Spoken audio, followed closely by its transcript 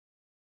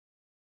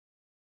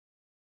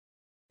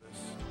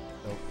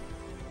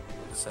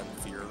100%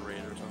 fear rate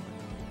or something.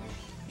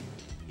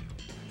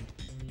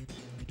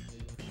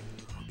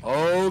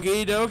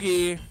 Okie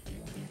dokie.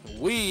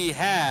 We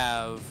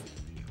have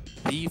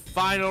the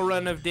final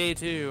run of day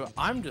 2.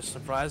 I'm just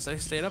surprised I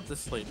stayed up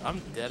this late. I'm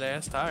dead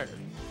ass tired.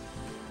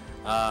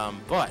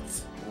 But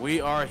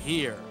we are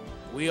here.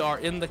 We are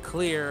in the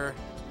clear.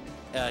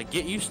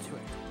 Get used to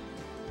it.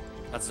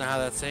 That's not how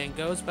that saying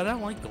goes, but I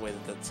don't like the way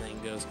that that saying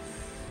goes.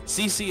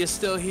 CC is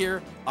still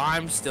here.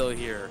 I'm still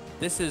here.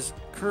 This is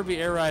Kirby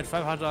Air Ride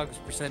 5 hot dogs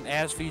 %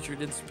 as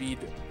featured in Speed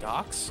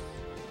Docs.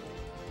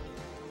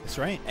 That's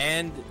right.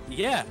 And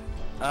yeah,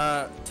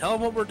 tell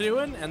them what we're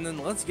doing, and then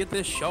let's get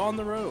this show on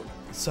the road.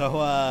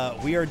 So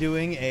we are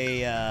doing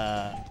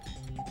a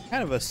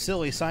kind of a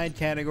silly side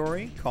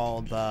category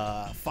called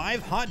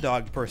 5 hot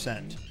dog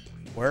 %,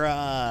 where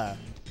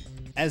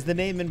as the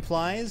name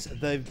implies,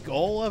 the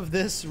goal of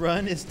this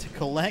run is to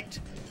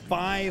collect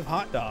 5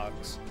 hot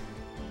dogs.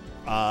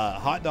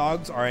 Hot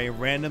dogs are a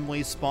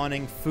randomly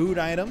spawning food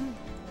item.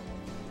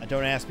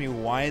 Don't ask me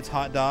why it's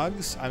hot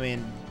dogs. I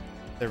mean,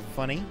 they're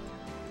funny.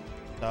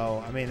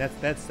 So I mean,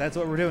 that's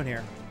what we're doing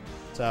here.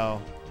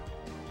 So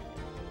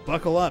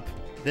buckle up.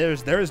 There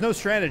is no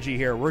strategy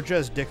here. We're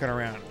just dicking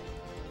around.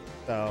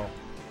 So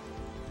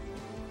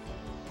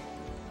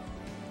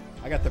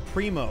I got the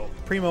primo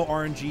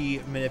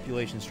RNG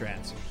manipulation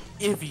strats.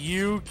 If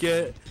you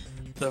get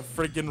the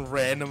freaking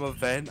random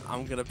event,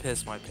 I'm gonna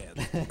piss my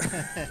pants.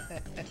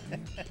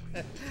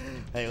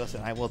 Hey,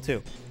 listen, I will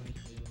too.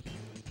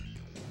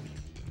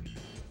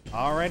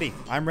 Alrighty,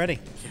 I'm ready.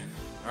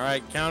 All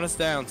right, count us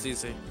down,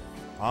 CC.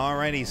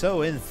 Alrighty,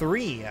 so in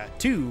 3,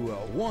 2,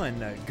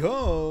 1,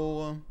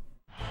 go.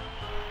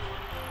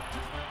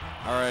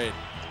 All right,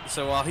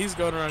 so while he's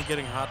going around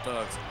getting hot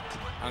dogs,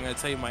 I'm gonna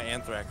tell you my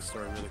anthrax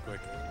story really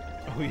quick.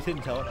 Oh, you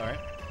didn't tell it? Alright.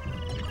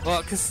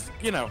 Well, because,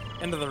 you know,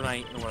 end of the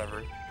night and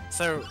whatever.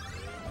 So,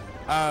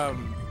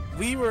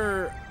 we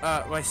were,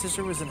 my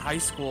sister was in high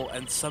school,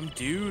 and some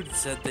dude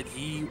said that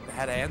he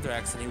had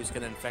anthrax and he was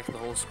going to infect the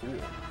whole school.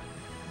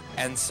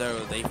 And so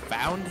they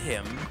found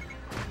him,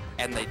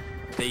 and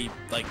they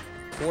like,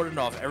 cordoned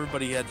off.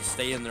 Everybody had to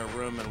stay in their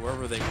room, and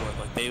wherever they were,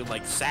 like, they,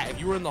 like, sat. If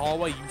you were in the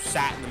hallway, you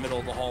sat in the middle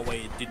of the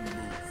hallway and didn't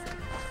move.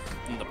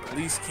 And the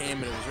police came,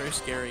 and it was very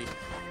scary.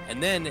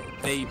 And then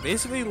they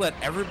basically let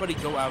everybody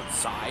go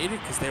outside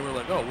because they were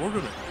like, oh, we're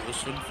going to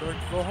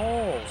disinfect the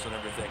halls and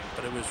everything.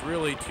 But it was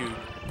really to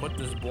put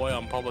this boy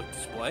on public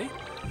display.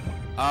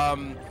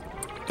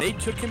 They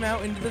took him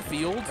out into the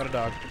field. Got a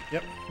dog.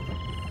 Yep.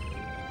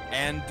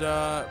 And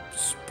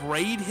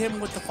sprayed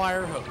him with the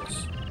fire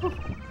hose.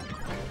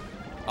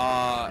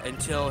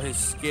 Until his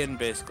skin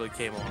basically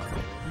came off.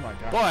 Oh my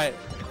god. But,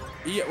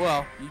 yeah,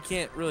 well, you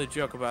can't really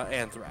joke about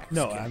anthrax.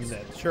 No, I'm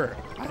sure.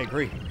 I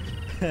agree.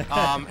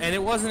 And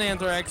it wasn't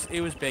anthrax,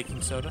 it was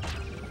baking soda.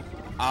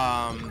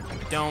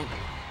 Don't,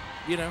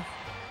 you know.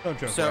 Don't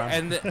joke So,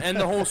 around. and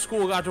the whole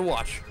school got to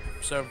watch.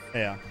 So,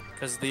 Yeah.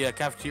 because the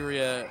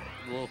cafeteria,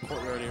 the little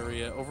courtyard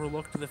area,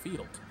 overlooked the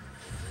field.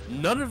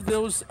 None of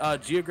those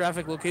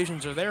geographic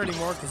locations are there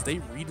anymore because they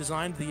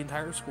redesigned the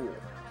entire school.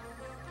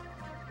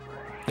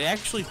 They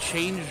actually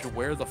changed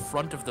where the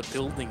front of the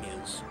building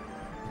is,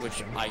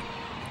 which it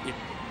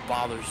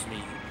bothers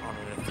me on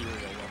an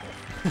ethereal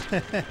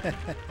level.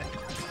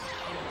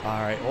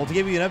 Alright, well, to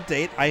give you an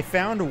update, I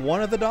found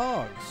one of the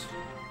dogs.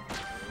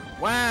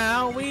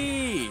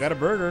 Wowee! Got a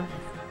burger.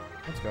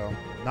 Let's go.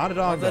 Not a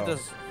dog, Well, though.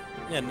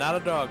 yeah, not a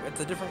dog. It's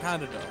a different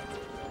kind of dog.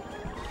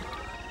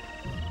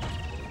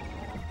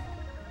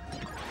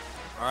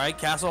 All right,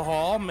 Castle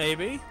Hall,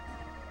 maybe.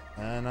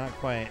 Not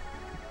quite.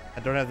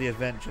 I don't have the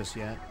event just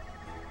yet.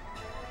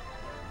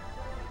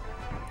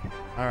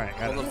 Alright,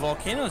 got Well, it. the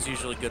volcano's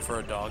usually good for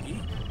a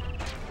doggy.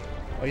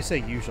 Oh, you say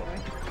usually.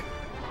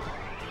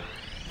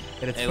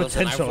 And it's Hey,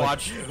 listen,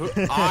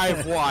 potentially.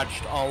 I've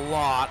watched a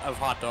lot of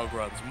hot dog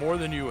runs, more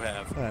than you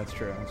have. That's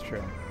true, that's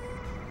true.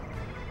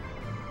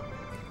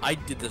 I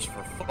did this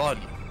for fun.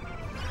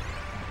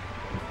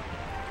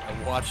 I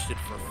watched it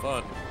for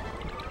fun.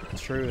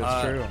 It's true,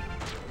 it's true.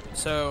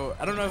 So,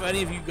 I don't know if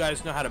any of you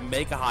guys know how to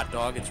make a hot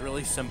dog. It's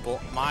really simple.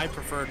 My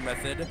preferred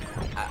method,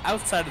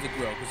 outside of the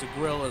grill, because the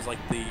grill is like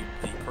the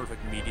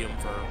perfect medium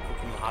for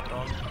cooking a hot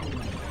dog.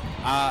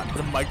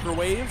 The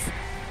microwave,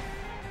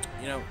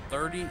 you know,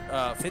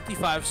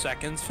 55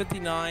 seconds,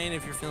 59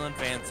 if you're feeling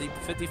fancy.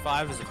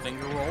 55 is a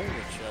finger roll,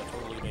 which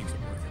totally makes it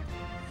worth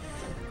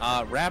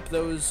it. Wrap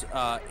those,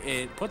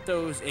 put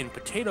those in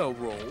potato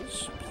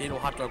rolls, potato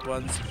hot dog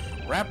buns.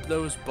 Wrap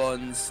those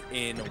buns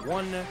in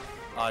one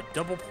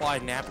double-ply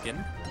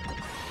napkin.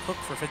 Cook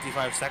for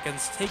 55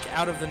 seconds. Take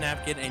out of the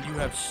napkin, and you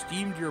have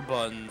steamed your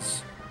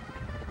buns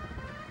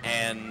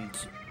and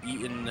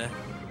eaten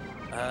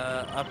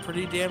a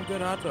pretty damn good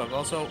hot dog.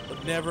 Also,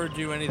 never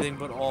do anything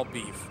but all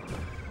beef.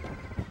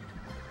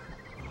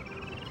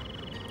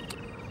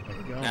 There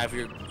you go. Now, if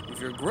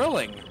you're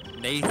grilling,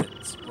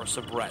 Nathan's or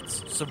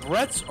Sabrets.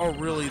 Sabrets are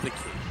really the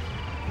key.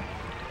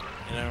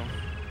 You know.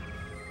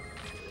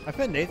 I've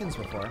had Nathan's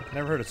before.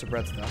 Never heard of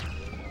Sabret's though.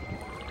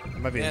 It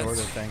might be a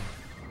northern thing.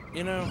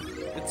 You know,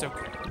 it's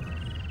okay.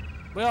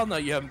 We all know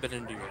you haven't been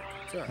in New York,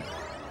 It's alright.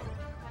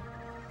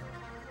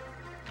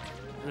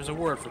 There's a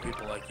word for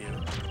people like you.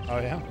 Oh,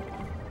 yeah?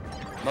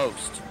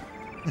 Most.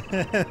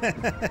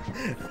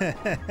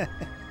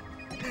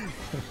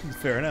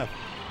 Fair enough.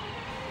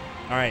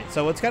 All right,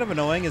 so what's kind of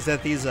annoying is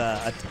that these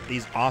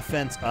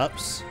offense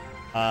ups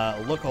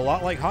look a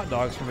lot like hot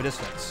dogs from a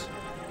distance.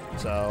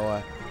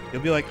 So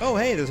you'll be like, oh,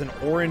 hey, there's an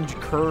orange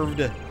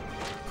curved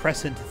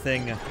crescent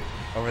thing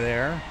over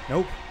there.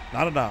 Nope,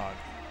 not a dog.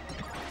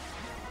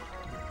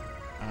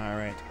 All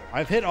right,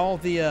 I've hit all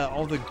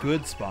the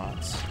good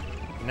spots.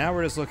 Now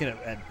we're just looking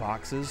at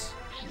boxes,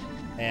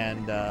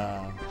 and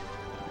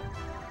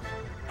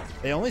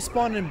they only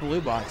spawn in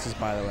blue boxes,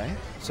 by the way.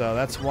 So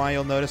that's why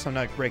you'll notice I'm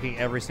not breaking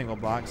every single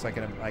box I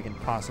can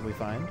possibly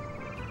find.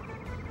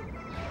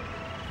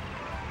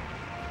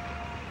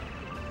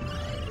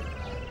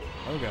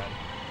 Oh god.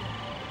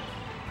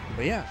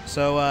 But yeah,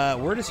 so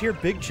we're just here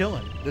big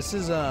chillin'. This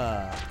is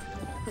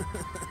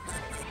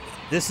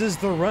this is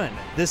the run.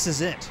 This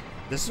is it.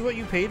 This is what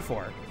you paid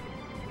for.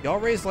 Y'all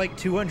raised like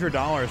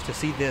 $200 to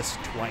see this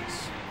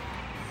twice.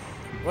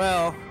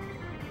 Well,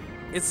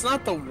 it's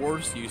not the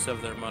worst use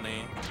of their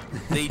money.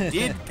 They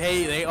did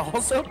pay. They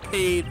also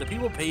paid. The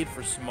people paid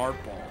for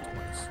Smart Ball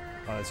toys.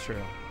 Oh, that's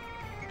true.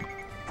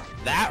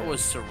 That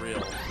was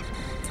surreal.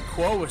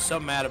 Quo was so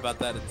mad about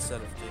that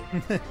incentive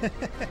too.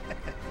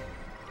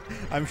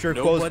 I'm sure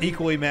Quo's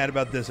equally mad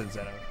about this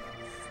incentive.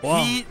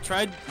 Wow. He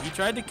tried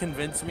to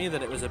convince me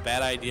that it was a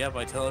bad idea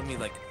by telling me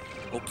like,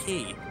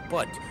 okay,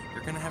 but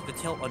you're gonna have to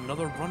tell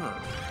another runner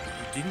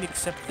that you didn't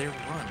accept their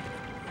run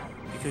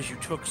because you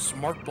took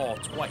Smart Ball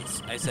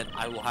twice. I said,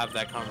 I will have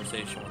that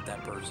conversation with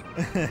that person.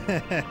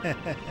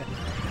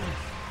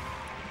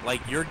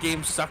 Like, your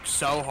game sucked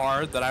so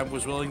hard that I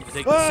was willing to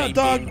take the same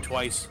game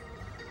twice.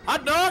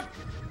 Hot dog!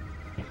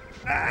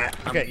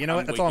 Okay, you know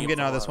what? That's all I'm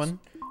getting out of this one.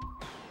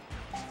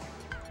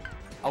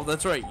 Oh,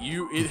 that's right.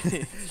 You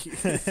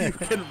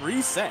can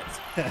reset.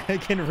 I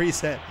can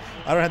reset.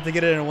 I don't have to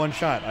get it in one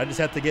shot. I just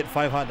have to get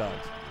 5 hot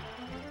dogs.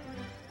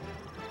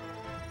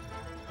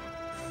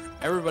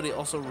 Everybody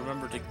also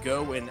remember to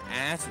go and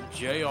ask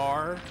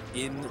JR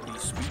in the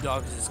Speed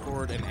Dogs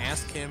Discord and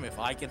ask him if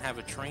I can have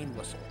a train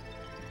whistle.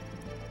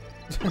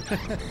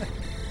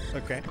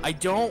 Okay. I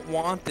don't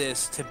want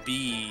this to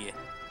be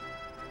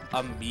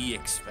a me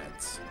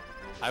expense.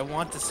 I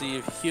want to see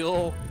if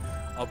he'll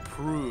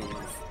approve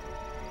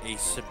a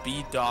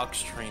Speed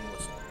Dogs train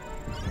whistle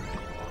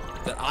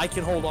that I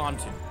can hold on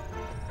to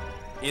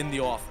in the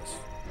office.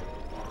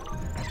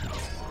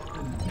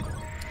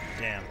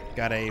 Damn.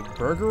 Got a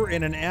burger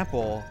and an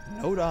apple,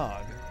 no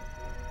dog.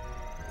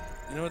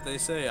 You know what they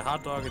say, a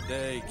hot dog a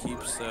day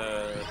keeps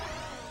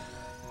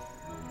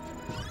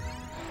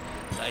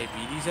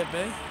diabetes at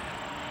bay?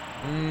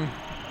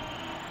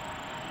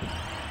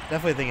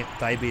 Definitely think it's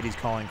diabetes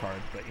calling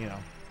card, but you know.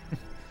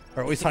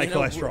 Or at least high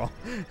cholesterol.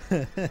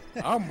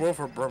 I'm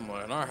Wilford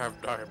Brimley and I have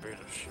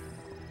diabetes.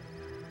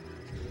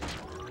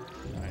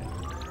 Alright.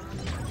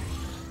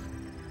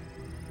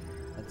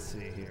 Let's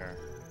see here.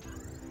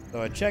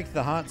 So I checked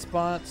the hot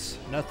spots,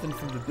 nothing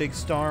from the big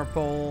star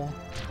pole,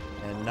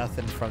 and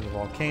nothing from the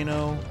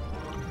volcano.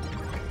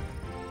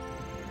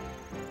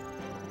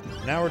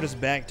 Now we're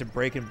just back to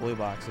breaking blue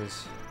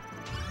boxes.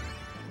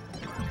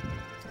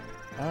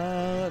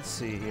 Let's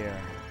see here.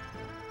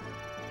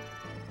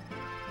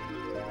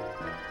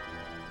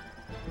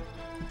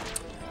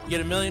 You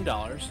get $1 million.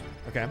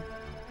 Okay.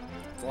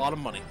 It's a lot of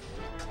money.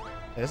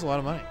 It's a lot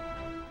of money.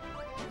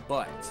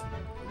 But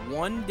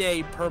 1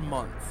 day per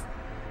month,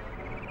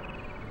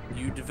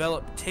 you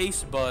develop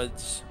taste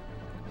buds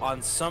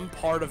on some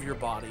part of your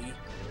body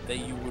that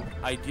you would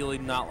ideally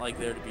not like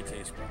there to be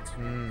taste buds.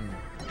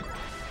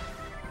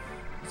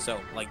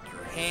 So, like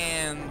your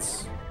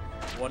hands,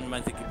 one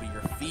month it could be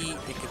your feet,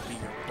 it could be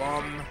your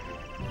bum,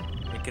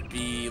 it could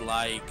be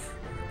like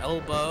your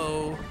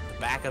elbow, the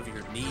back of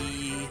your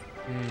knee.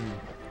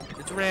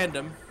 It's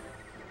random,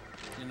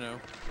 you know,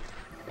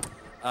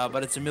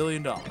 but it's $1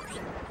 million.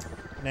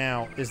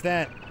 Now, is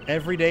that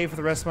every day for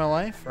the rest of my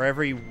life, or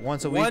every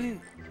once a week?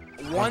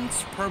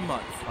 Once per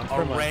month,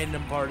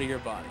 random part of your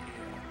body.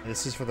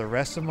 This is for the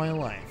rest of my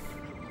life.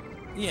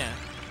 Yeah.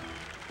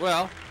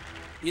 Well,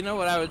 you know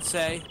what I would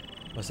say?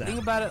 What's that?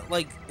 Think about it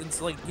like,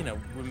 it's like, you know,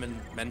 women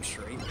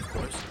menstruate, of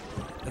course.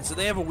 And so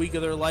they have a week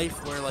of their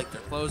life where, like,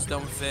 their clothes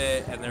don't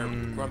fit, and they're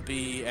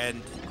grumpy,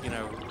 and, you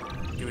know,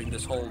 doing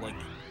this whole, like,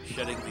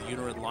 shedding the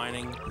uterine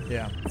lining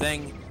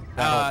thing.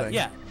 That whole thing.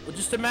 Yeah. Well,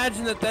 just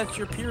imagine that that's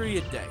your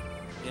period day,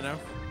 you know?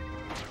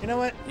 You know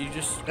what? You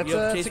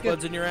have taste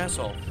buds in your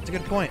asshole. It's a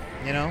good point,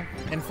 you know?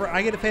 And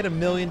I get paid $1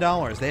 million.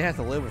 They have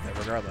to live with it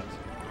regardless.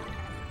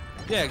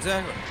 Yeah,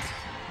 exactly.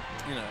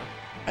 You know.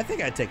 I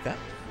think I'd take that.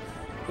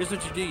 Here's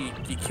what you do.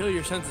 You kill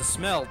your sense of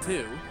smell,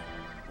 too.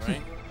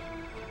 Right?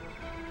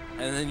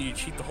 And then you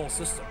cheat the whole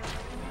system.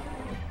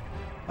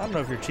 I don't know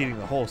if you're cheating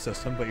the whole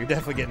system, but you're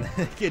definitely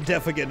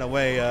getting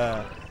away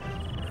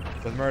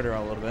with murder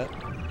a little bit.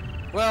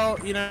 Well,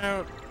 you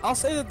know, I'll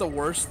say that the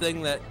worst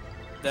thing that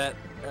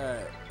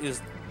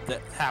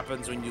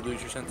happens when you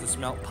lose your sense of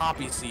smell,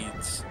 poppy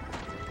seeds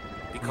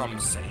become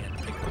sand.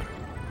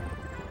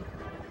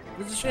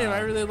 It's a shame. I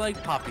really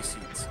like poppy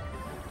seeds.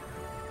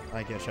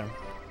 I get you.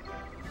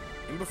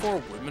 And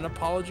before women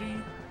apology,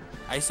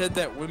 I said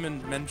that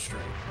women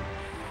menstruate.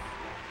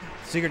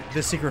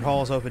 This secret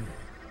hall is open.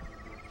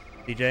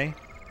 DJ,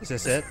 is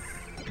this it?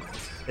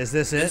 Is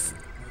this it?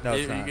 No,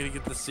 it's Are you not. gonna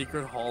get the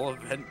secret hall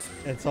event?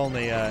 It's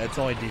only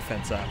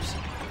defense ups.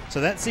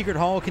 So that secret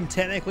hall can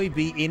technically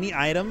be any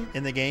item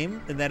in the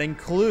game, and that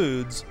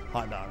includes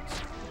hot dogs.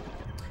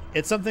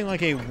 It's something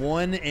like a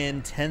 1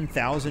 in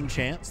 10,000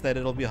 chance that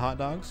it'll be hot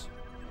dogs.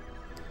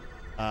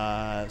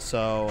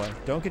 So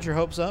don't get your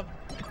hopes up,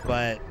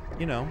 but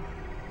you know,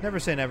 never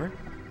say never,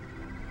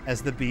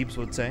 as the Beebs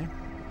would say.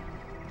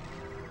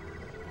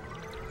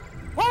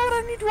 Why would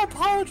I need to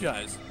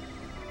apologize?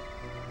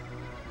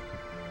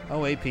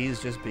 Oh, AP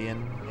is just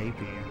being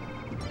AP.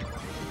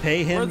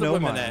 Pay him Where are the no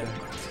women mind. at?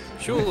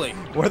 Surely.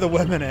 Where are the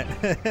women at?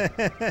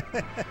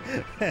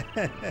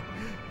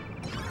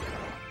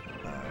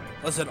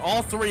 Listen,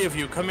 all three of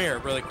you, come here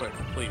really quick,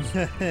 please.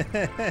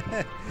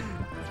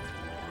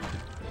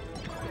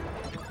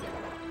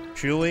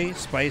 Julie,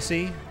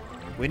 Spicy,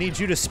 we need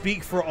you to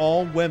speak for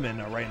all women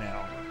right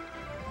now.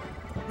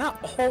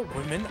 Not all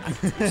women.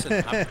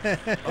 Listen,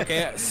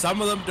 okay,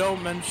 some of them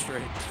don't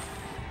menstruate.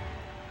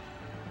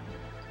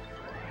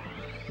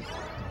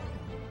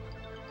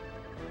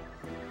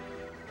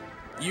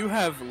 You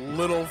have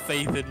little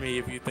faith in me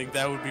if you think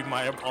that would be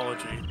my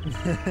apology.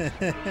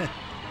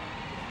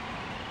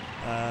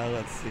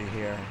 Let's see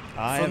here.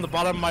 From the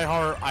bottom of my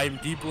heart, I'm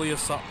deeply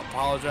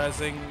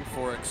apologizing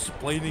for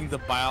explaining the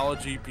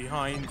biology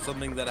behind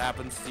something that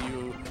happens to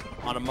you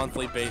on a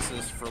monthly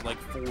basis for like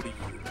 40 years.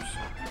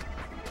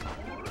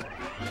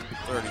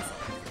 35.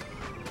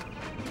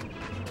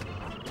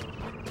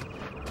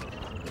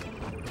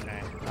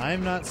 Okay.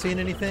 I'm not seeing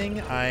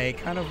anything. I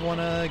kind of want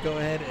to go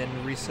ahead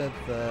and reset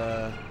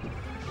the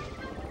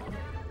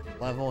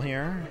level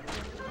here.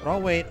 But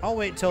I'll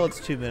wait till it's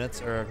 2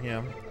 minutes, or, you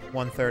know,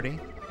 1:30.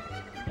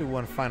 Do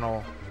one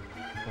final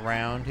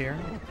round here.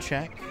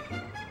 Check.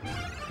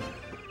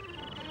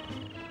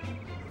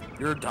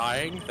 You're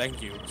dying?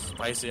 Thank you,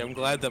 Spicy. I'm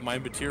glad that my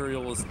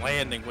material is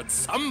landing with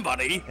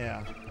somebody.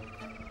 Yeah.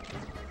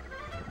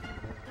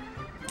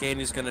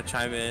 Candy's gonna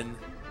chime in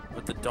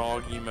with the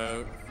dog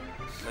emote.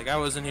 Like, I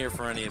wasn't here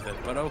for any of it,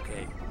 but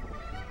okay.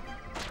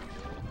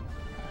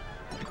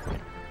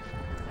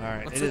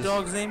 Alright. What's the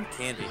dog's name?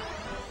 Candy.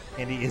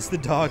 Candy is the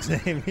dog's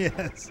name,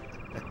 yes.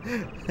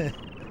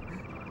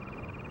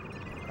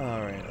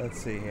 Alright,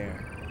 let's see here.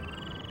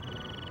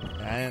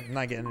 I'm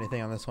not getting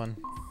anything on this one.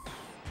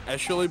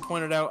 As Shirley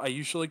pointed out, I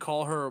usually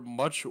call her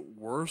much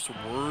worse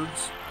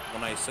words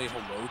when I say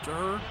hello to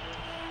her.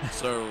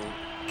 So,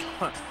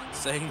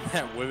 saying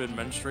that women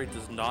menstruate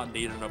does not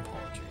need an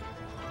apology.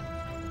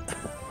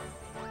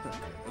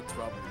 That's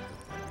probably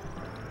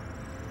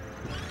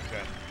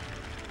good.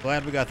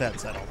 Glad we got that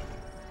settled.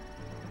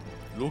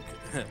 Look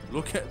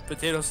at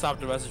Potato stopped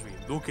to message me.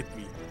 Look at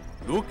me.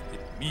 Look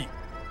at me.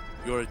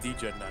 You're a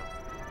DJ now.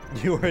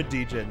 You are a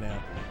DJ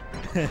now.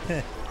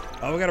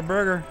 Oh, we got a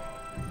burger,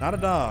 not a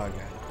dog.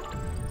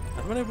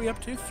 How many are we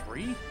up to?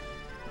 3?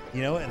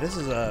 You know what? This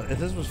is if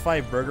this was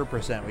 5 burger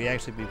percent, we'd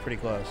actually be pretty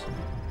close.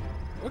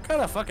 What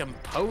kind of fucking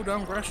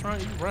podunk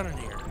restaurant are you running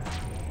here?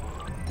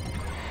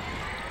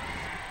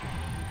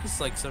 It's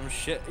like some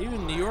shit.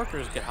 Even New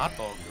Yorkers get hot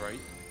dogs, right?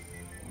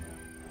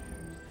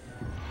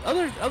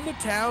 Other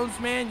towns,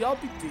 man, y'all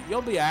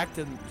be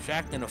acting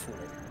a fool.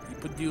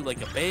 You do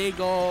like a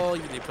bagel.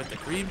 They put the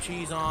cream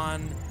cheese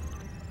on,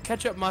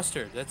 ketchup,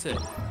 mustard. That's it.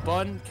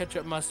 Bun,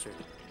 ketchup, mustard.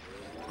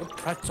 A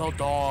pretzel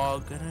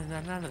dog.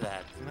 None of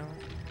that. You know.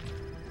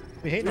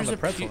 We hate on the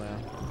pretzel now.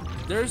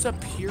 There's a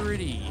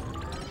purity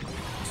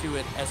to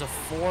it as a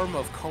form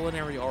of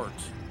culinary art.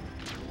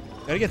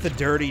 Gotta get the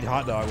dirty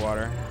hot dog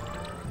water.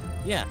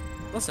 Yeah.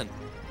 Listen.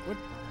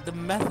 The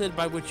method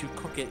by which you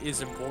cook it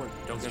is important.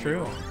 Don't get me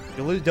wrong.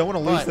 You don't want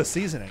to lose the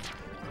seasoning.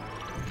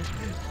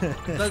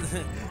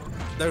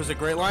 There's a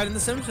great line in The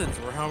Simpsons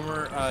where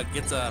Homer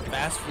gets a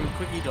fast food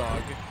quickie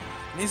dog,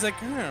 and he's like,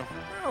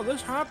 "Oh,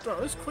 this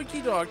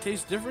quickie dog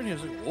tastes different."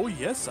 He's like, "Oh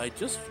yes, I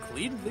just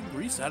cleaned the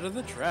grease out of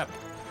the trap,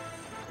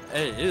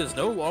 and it is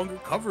no longer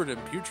covered in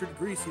putrid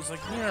grease." He's like,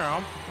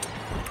 "Yeah,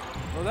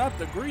 without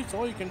the grease,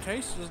 all you can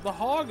taste is the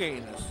hog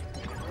anus."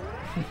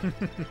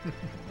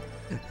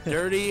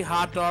 Dirty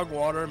hot dog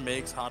water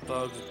makes hot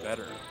dogs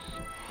better.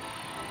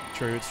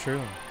 True, it's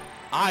true.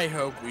 I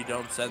hope we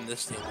don't send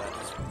this thing out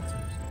to sponsors.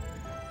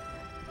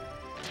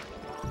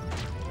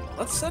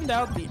 Let's send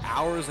out the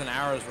hours and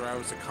hours where I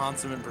was a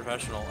consummate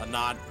professional and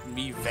not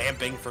me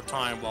vamping for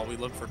time while we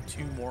look for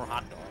 2 more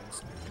hot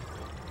dogs.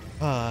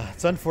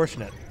 It's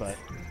unfortunate, but...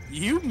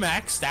 You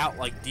maxed out,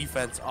 like,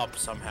 defense up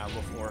somehow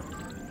before.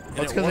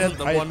 That's because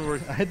I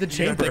had the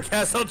chamber. The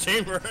castle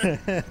chamber.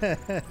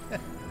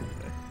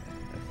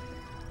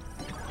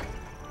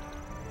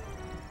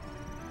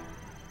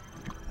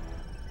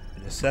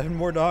 7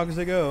 more dogs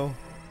to go.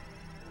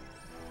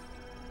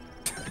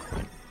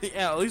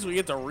 Yeah, at least we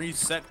get to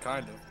reset,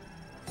 kind of.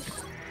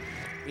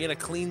 We had a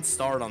clean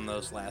start on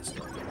those last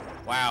ones.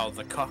 Wow,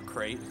 the cuck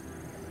crate.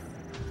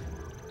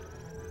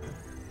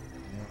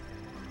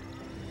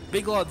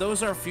 Big Law,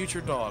 those are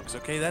future dogs,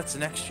 okay? That's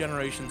next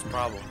generation's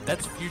problem.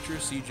 That's future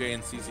CJ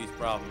and CC's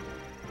problem.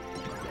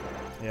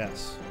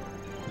 Yes.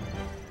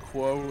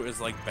 Quo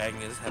is like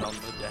banging his head on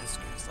the desk.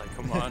 He's like,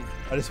 come on.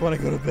 I just want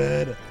to go to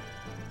bed.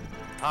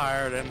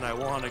 Tired and I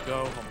want to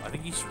go home. I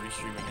think he's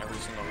restreaming every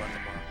single run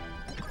tomorrow.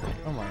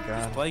 Oh my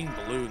god. He's playing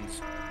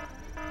balloons.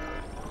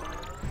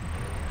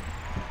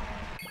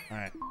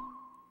 Alright.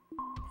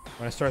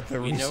 When I start the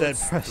You know reset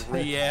it's press.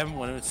 3 a.m.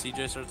 when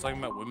CJ starts talking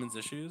about women's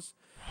issues.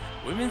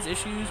 Women's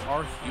issues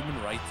are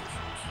human rights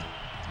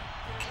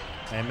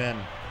issues. Amen.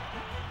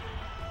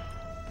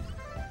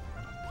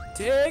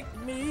 Take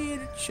me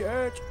to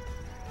church.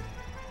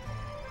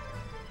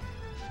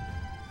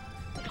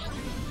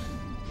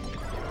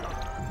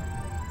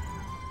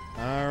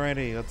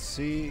 Alrighty, let's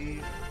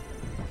see.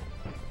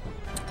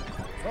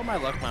 For my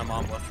luck, my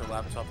mom left her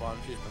laptop on.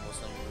 She's been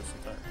listening to this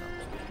entire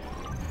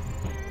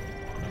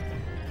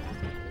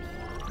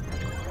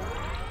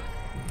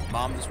conversation.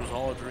 Mom, this was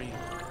all a dream.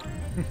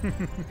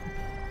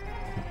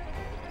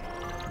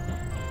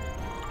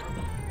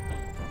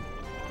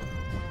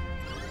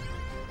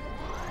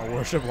 I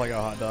worship like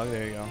a hot dog.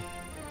 There you go.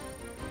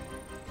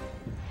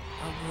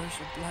 I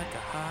worship like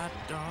a hot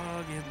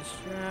dog in the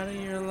shine of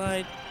your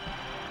light.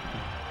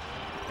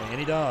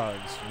 Any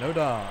dogs? No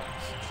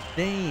dogs.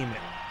 Name it.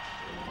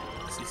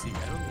 CC, I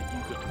don't think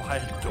you could buy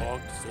a dog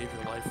to save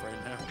your life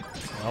right now.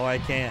 No, I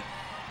can't.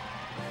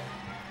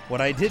 What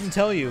I didn't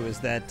tell you is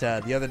that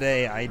the other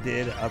day I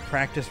did a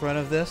practice run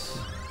of this,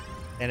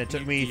 and it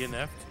took me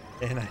DNF'd?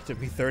 and it took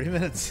me 30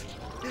 minutes.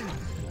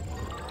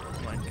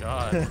 Oh my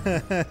god.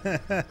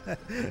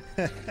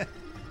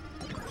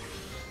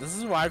 This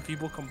is why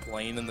people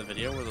complain in the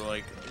video where they're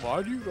like,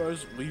 why do you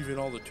guys leave in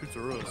all the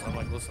tutorials? I'm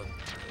like, listen,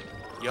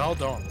 y'all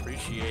don't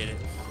appreciate it.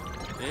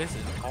 This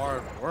is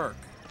hard work.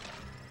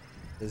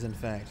 It is in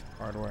fact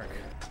hard work.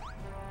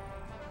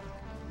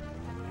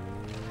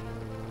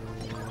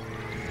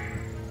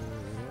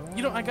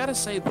 You know, I gotta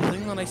say, the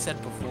thing that I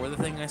said before, the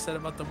thing I said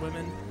about the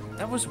women,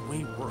 that was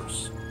way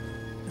worse.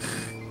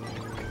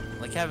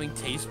 Like having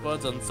taste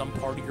buds on some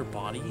part of your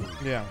body.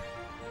 Yeah.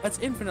 That's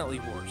infinitely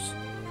worse.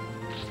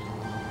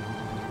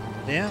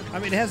 Yeah? I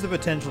mean, it has the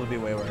potential to be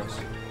way worse.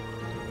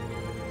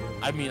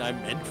 I mean, I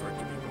meant for it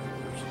to be way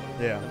worse.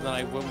 Yeah. And then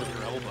I went with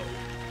your elbow.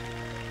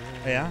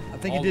 Yeah? I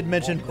think you did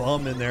mention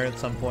bum in there at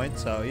some point,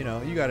 so, you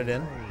know, you got it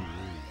in.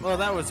 Well,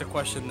 that was a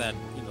question that,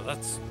 you know,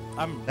 that's...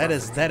 That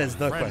is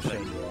the friend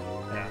question. thing.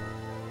 Yeah.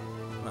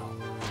 No.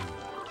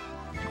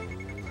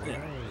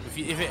 Yeah.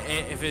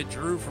 If it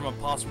drew from a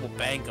possible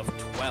bank of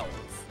 12,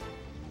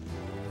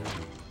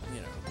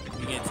 you know,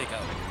 you can take a,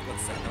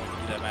 what's that, no one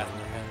can do that math in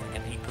their head, like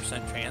an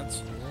 8%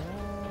 chance.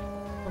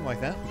 Something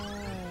like that.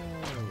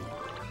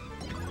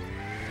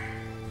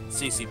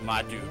 CC,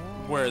 my dude,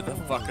 where the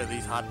fuck are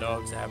these hot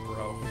dogs at,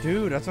 bro?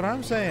 Dude, that's what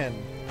I'm saying.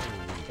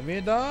 Give me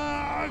a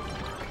dog.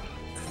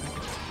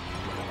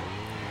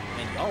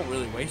 And y'all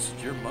really wasted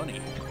your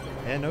money.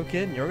 Yeah, no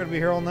kidding. You're going to be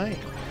here all night.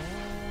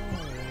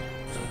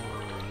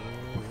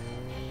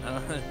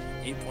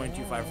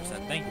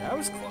 8.25%. Thank you. I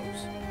was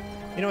close.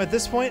 You know, at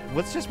this point,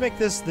 let's just make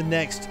this the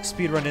next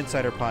Speedrun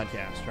Insider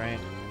podcast, right?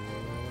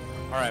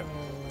 All right.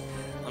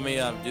 Let me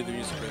do the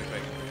music really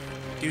quick.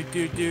 This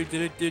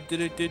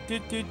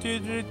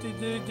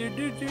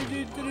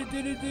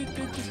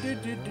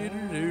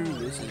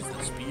is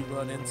the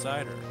Speedrun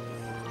Insider.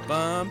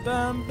 Bum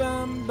bum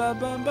bum bum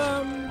bum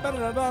bum ba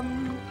da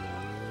bum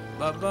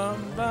ba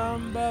bum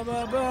bum ba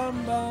ba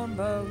bum bum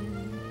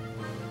bum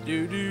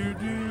do do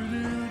do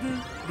do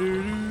do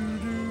do.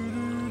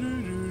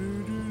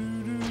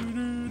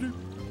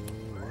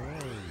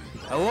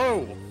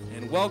 Hello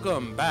and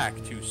welcome back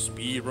to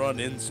Speedrun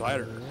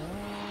Insider.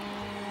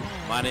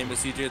 My name is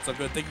CJ. It's all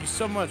good. Thank you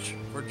so much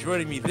for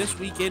joining me this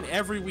weekend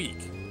every week.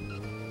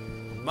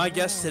 My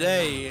guest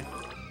today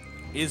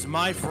is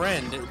my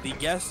friend, the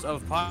guest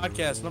of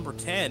podcast number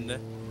 10.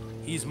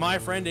 He's my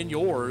friend and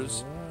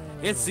yours.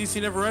 It's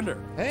CCNeverender.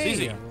 Hey.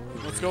 CC,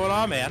 what's going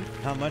on, man?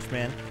 Not much,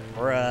 man.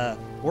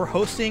 We're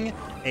hosting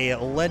a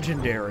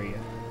legendary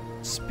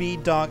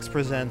Speed Dogs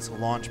Presents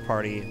launch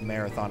party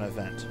marathon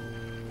event.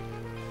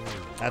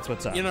 That's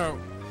what's up. You know,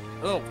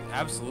 oh,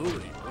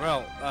 absolutely.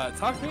 Well,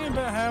 talk to me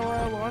about how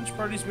launch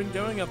party's been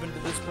going up into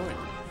this point.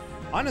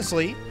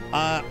 Honestly,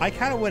 I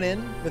kind of went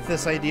in with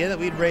this idea that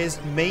we'd raise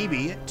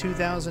maybe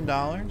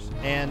 $2,000,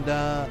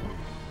 and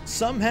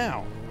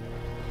somehow,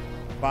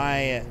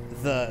 by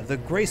the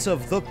grace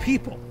of the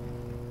people,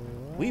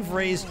 we've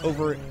raised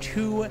over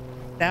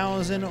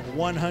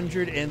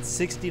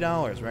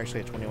 $2,160. We're actually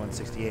at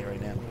 $2,168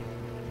 right now.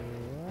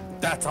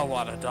 That's a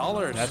lot of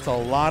dollars. That's a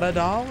lot of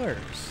dollars,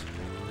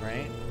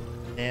 right?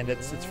 And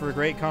it's for a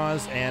great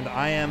cause, and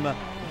I am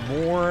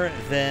more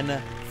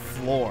than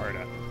floored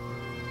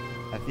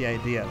at the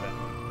idea of it.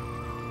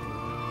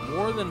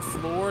 More than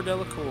Fleur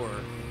Delacour.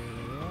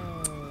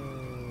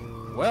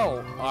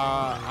 Well,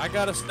 I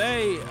gotta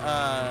say,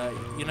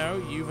 you know,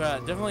 you've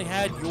definitely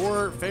had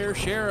your fair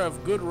share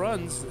of good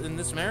runs in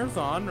this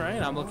marathon,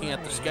 right? I'm looking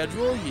at the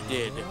schedule. You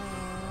did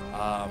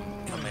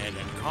Command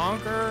and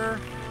Conquer.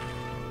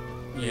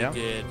 You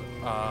did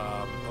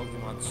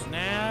Pokemon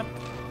Snap.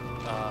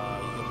 You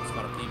almost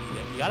got a PB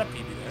there. You got a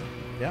PB there.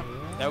 Yeah.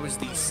 That was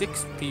the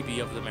 6th PB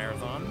of the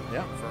marathon.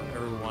 Yeah. For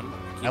everyone.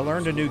 I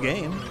learned a new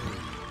game.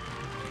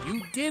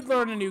 You did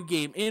learn a new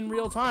game in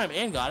real time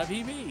and got a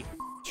PB.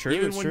 True,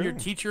 Even it's when true. your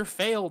teacher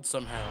failed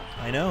somehow.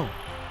 I know.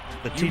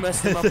 You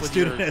messed him up with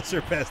student your, has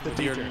surpassed the with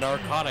teacher. your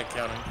narcotic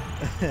counting.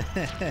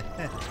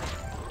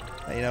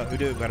 You know, who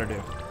do it better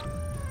do?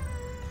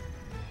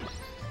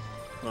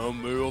 Oh,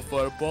 maybe I'll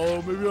fight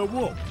Apollo, maybe I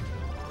won't.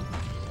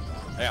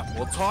 Yeah,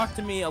 well, talk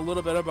to me a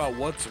little bit about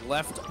what's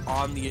left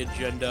on the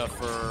agenda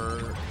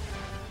for,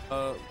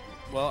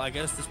 well, I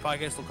guess this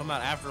podcast will come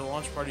out after the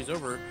launch party's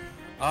over.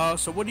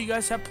 So what do you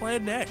guys have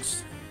planned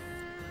next?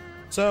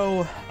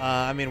 So,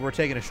 I mean, we're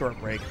taking a short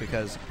break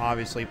because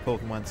obviously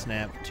Pokemon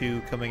Snap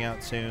 2 coming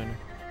out soon.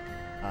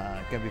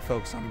 Gonna be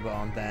focused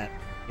on that.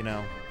 You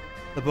know,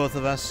 the both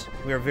of us,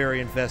 we are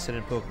very invested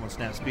in Pokemon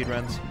Snap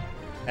speedruns,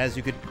 as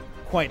you could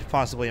quite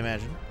possibly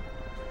imagine.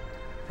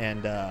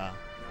 And,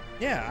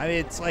 yeah, I mean,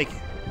 it's like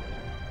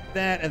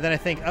that, and then I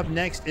think up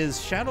next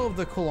is Shadow of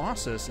the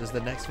Colossus is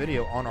the next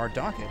video on our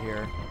docket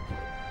here.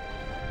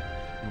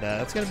 And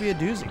that's gonna be a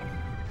doozy.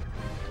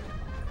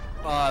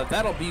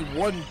 That'll be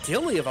one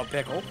dilly of a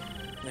pickle,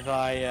 if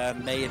I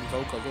may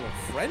invoke a little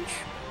French.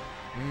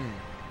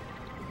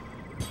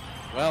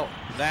 Well,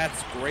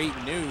 that's great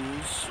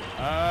news.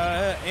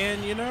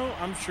 And, you know,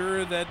 I'm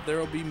sure that there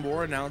will be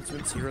more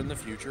announcements here in the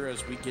future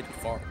as we get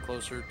far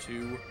closer to,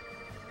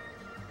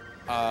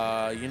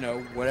 you know,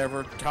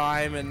 whatever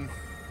time and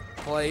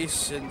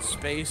place and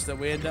space that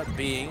we end up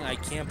being. I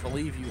can't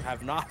believe you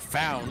have not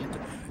found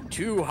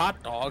 2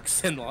 hot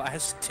dogs in the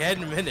last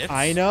 10 minutes.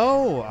 I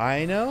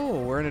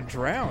know. We're in a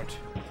drought.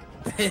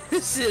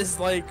 This is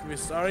like, we're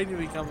starting to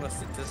become a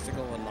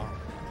statistical anomaly.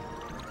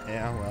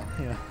 Yeah, well,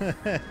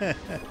 yeah.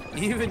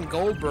 Even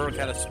Goldberg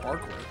had a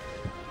sparkler.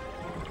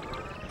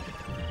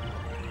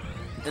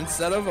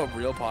 Instead of a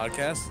real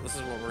podcast, this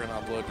is what we're going to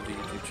upload to the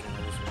YouTube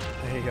channel this week.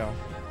 There you go.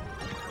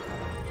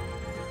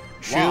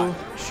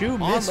 Shu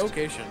On missed.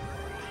 location.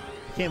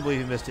 Can't believe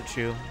you missed it,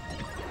 Shu.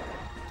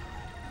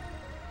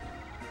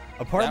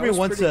 A part of That me was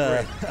wants pretty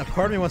to. great. A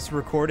part of me wants to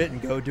record it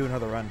and go do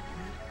another run.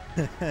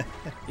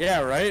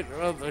 Yeah, right?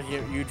 Well,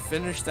 you'd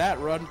finish that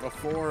run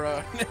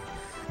before,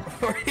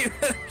 before you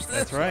finish this.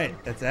 That's right.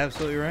 That's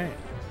absolutely right.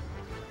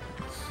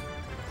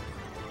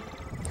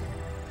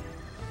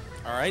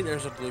 All right,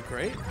 there's a blue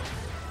crate.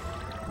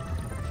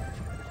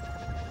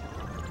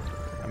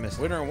 I missed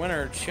it. Winner,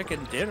 winner,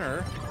 chicken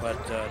dinner, but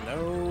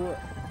no.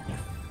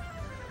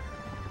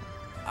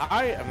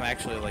 I am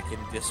actually like in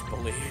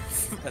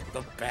disbelief at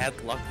the bad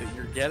luck that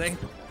you're getting.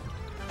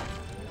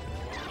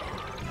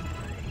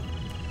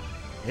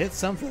 It's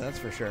something, that's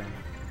for sure.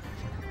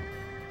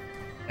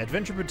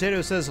 Adventure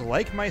Potato says,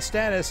 like my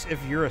status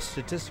if you're a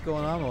statistical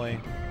anomaly.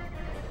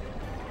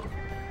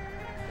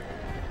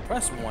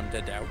 Press 1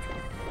 to doubt.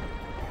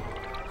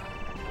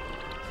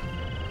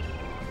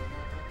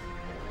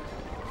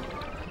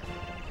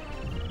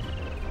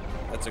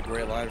 That's a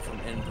great line from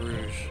In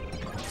Bruges.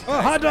 Oh,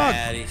 Nice hot dog!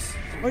 Maddies.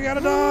 We got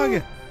a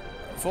dog!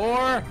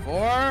 4.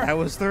 That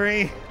was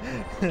 3.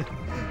 No,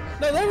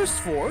 that was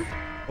 4.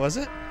 Was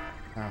it?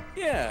 Oh.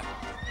 Yeah.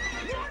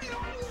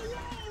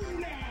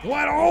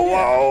 What? Oh,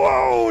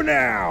 whoa, whoa,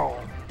 now!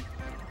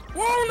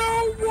 Whoa,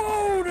 no,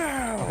 whoa,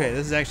 now. Okay,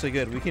 this is actually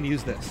good. We can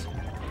use this.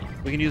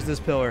 We can use this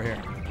pillar here.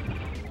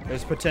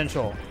 There's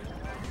potential.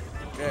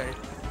 Okay.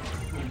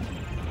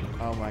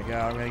 Oh my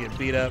god, I'm gonna get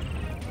beat up.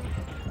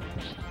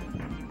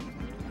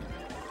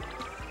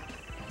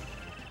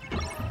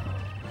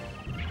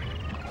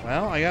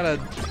 Well, I got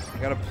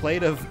a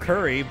plate of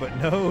curry, but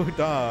no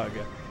dog.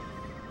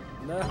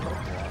 No.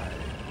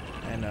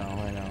 I know.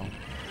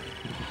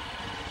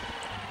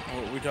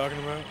 What are we talking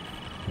about?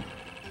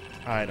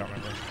 I don't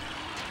remember.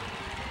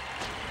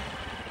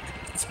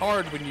 It's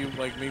hard when you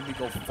like made me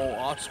go full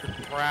Oscar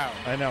proud.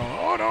 I know.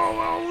 Oh no!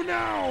 Oh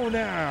no!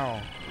 Now.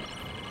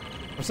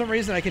 For some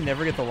reason, I can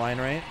never get the line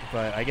right,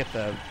 but I get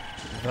the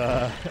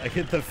I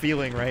get the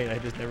feeling right. I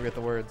just never get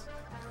the words.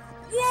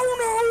 Whoa,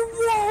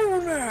 no, whoa,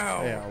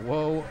 now. Yeah.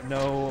 Whoa,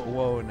 no,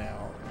 whoa,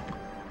 now.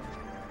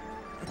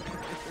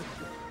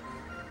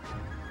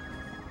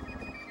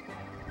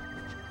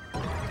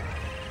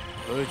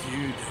 But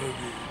you dug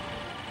it.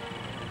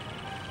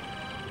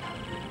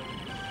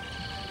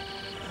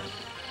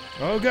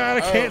 Oh god,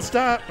 I can't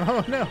stop.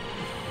 Oh no.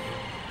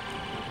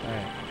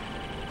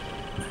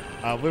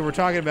 Alright. We were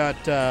talking about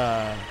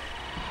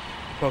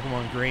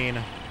Pokemon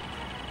Green.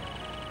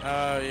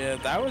 Yeah,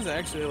 that was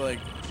actually like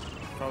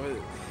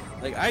probably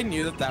like I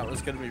knew that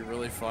was gonna be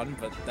really fun,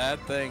 but that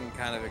thing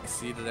kind of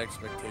exceeded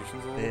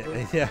expectations a little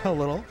bit. Yeah, a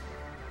little.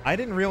 I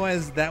didn't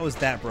realize that was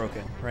that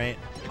broken, right?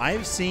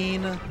 I've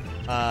seen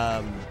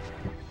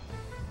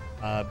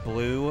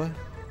Blue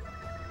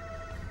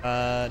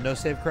No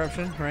Save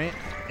Corruption, right?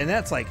 And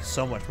that's like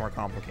so much more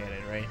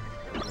complicated, right?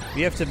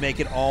 You have to make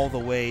it all the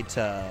way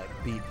to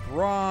beat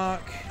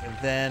Brock, and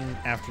then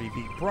after you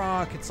beat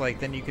Brock, it's like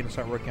then you can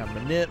start working on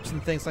manips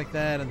and things like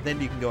that, and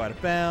then you can go out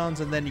of bounds,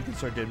 and then you can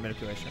start doing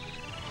manipulation,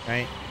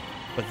 right?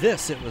 But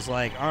this, it was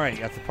like, all right, you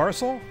got the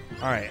parcel.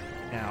 All right,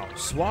 now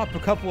swap a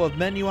couple of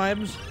menu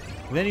items,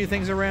 menu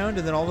things around,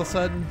 and then all of a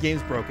sudden,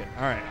 game's broken.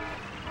 All right.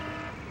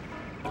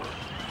 All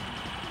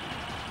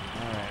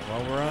right.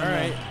 Well, we're on. All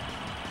right.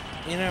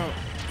 You know,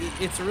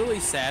 it's a really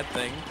sad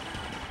thing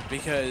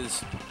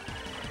because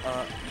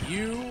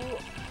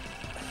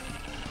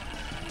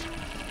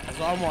as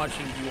I'm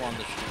watching you on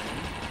the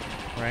stream,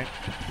 right?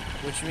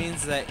 Which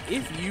means that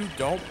if you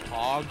don't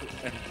pog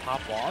and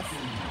pop off,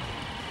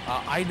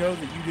 I know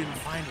that you didn't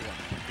find one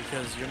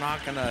because you're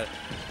not gonna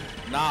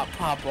not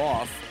pop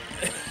off.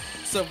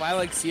 So if I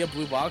like see a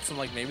blue box, I'm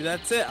like, maybe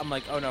that's it. I'm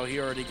like, oh no, he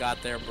already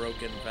got there,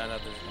 broken, found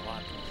out there's no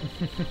hot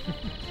dog.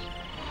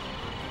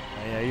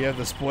 Yeah, you have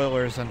the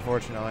spoilers,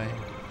 unfortunately.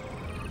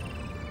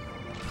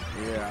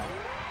 Yeah.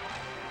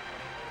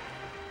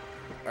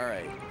 All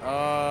right.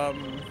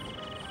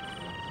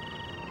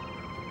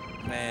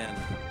 Man,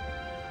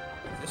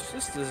 this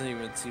just doesn't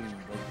even seem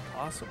like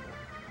possible.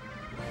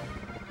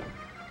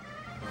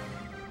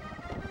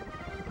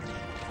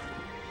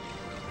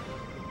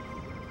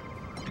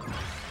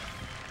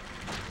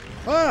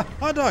 Ah,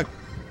 hot dog.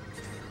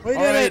 We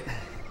All did right, it.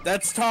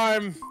 that's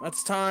time.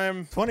 That's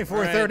time.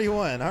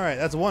 24:31. All right,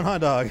 that's one hot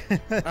dog.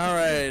 All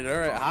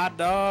right, hot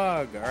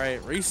dog. All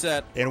right,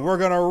 reset. And we're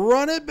gonna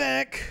run it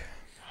back.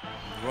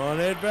 Run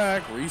it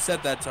back.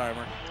 Reset that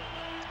timer.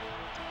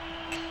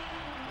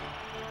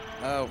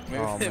 Oh,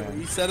 maybe man.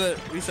 we set it.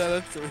 We set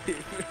it. We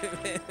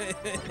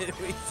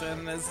set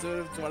it instead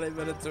of 20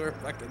 minutes. We're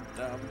fucking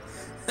dumb.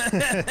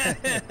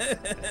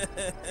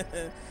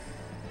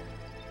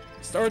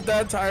 Start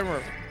that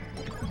timer.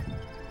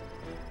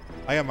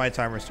 I got my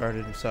timer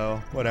started,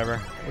 so whatever.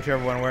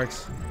 Whichever one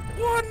works.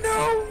 What?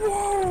 No,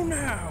 whoa,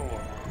 now.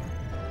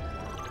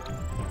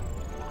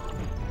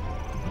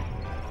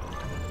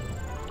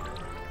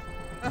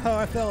 Oh,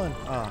 I fell in.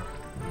 Oh.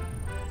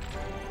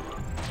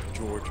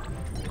 George,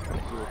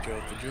 watch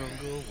out the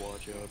jungle.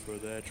 Watch out for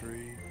that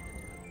tree.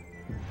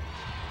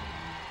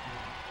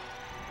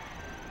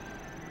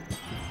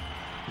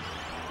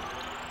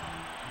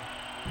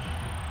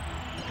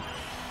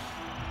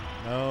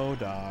 No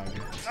dog.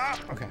 Ah,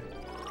 okay.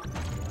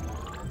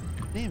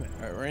 Damn it.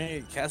 Alright, we're gonna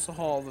get Castle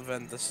Hall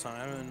event this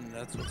time, and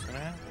that's what's gonna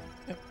happen.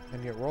 Yep.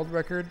 And get world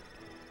record.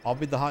 I'll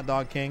be the hot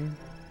dog king.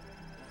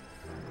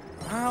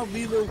 I'll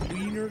be the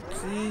wiener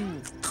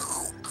king.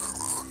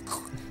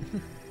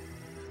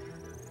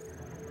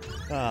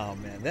 Oh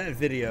man, that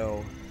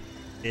video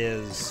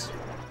is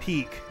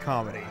peak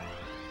comedy.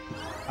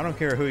 I don't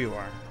care who you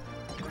are.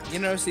 You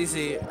know,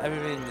 CC, I've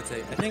been meaning to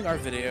say, I think our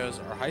videos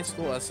are high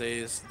school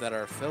essays that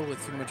are filled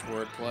with too much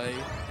wordplay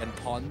and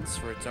puns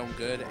for its own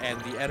good,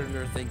 and the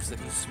editor thinks that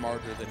he's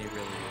smarter than he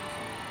really is.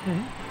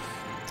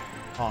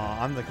 Mm-hmm.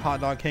 I'm the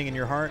hot dog king in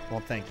your heart? Well,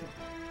 thank you.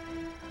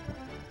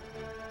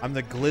 I'm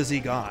the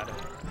glizzy god.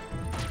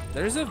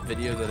 There's a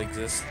video that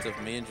exists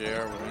of me and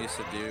JR when we used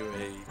to do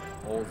a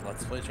old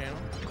Let's Play channel.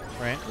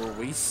 Right. Where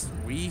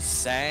we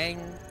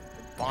sang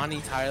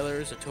Bonnie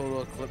Tyler's A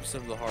Total Eclipse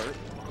of the Heart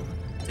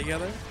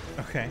together.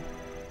 Okay.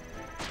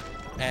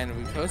 And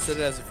we posted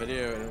it as a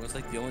video, and it was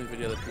like the only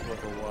video that people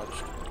ever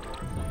watched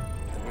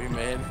that we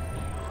made.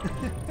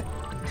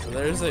 So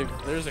there's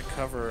a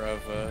cover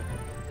of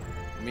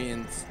me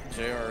and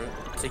JR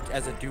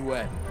as a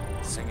duet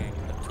singing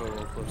A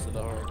Total Eclipse of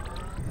the Heart.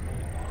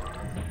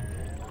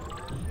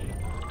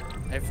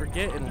 I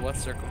forget in what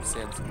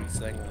circumstance we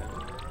sang that.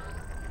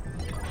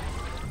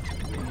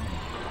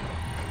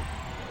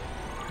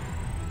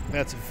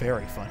 That's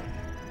very funny.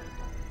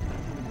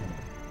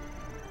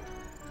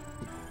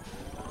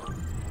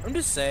 I'm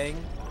just saying,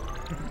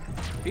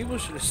 people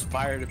should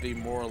aspire to be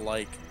more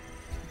like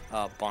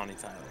Bonnie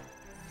Tyler.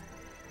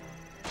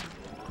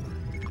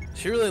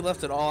 She really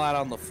left it all out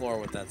on the floor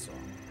with that song.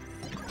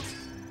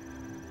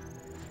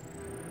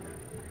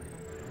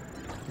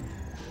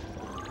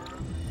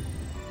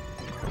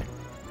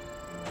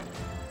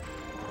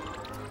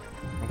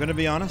 I'm gonna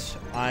be honest.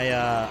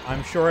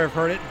 I'm sure I've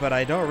heard it, but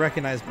I don't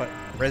recognize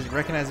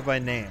it by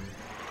name.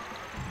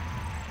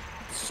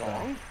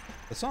 Song?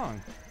 The song,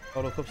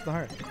 Total Eclipse of the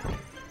Heart. I'm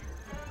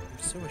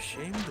so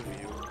ashamed of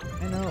you.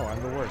 I know,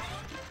 I'm the worst.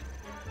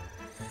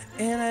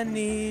 And I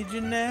need you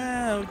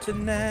now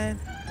tonight.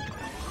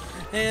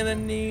 And I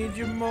need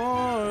you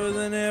more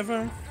than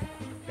ever.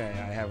 Okay,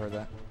 I have heard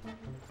that.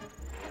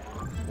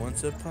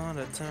 Once upon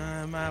a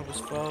time I was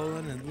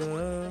falling in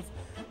love.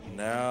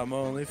 Now I'm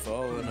only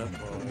falling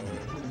apart.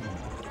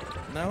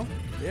 No?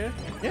 Yeah?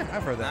 Yeah,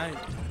 I've heard that.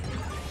 There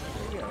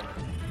you go.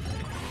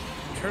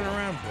 Turn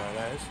around, bright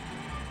eyes.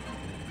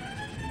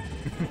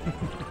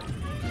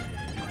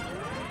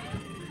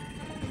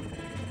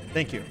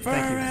 Thank you.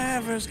 Thank you.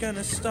 Forever's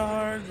gonna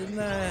start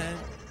tonight.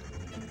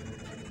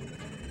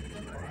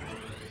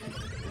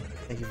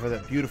 Thank you for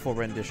that beautiful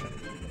rendition.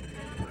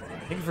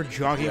 Thank you for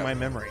jogging my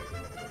memory.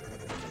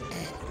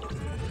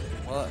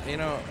 Well, you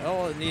know,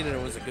 all it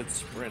needed was a good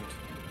sprint.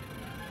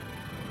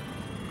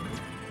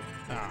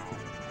 Oh.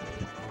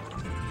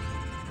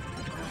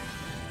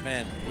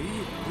 Man, we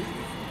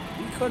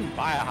couldn't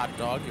buy a hot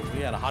dog if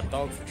we had a hot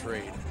dog for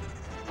trade.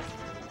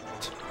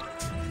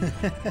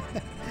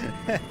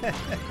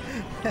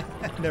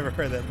 Never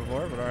heard that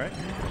before, but all right.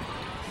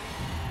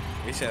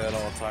 We say that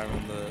all the time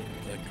in the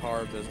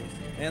car business.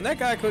 And that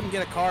guy couldn't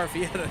get a car if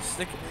he had a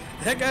stick.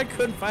 That guy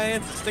couldn't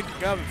finance a stick of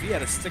gum if he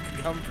had a stick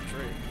of gum for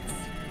free.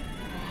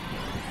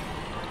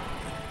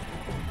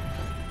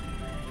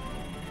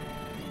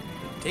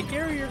 Take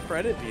care of your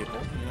credit, people.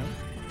 You know.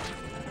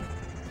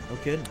 No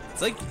kidding.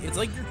 It's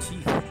like your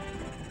teeth.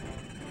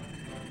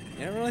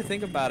 You don't really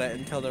think about it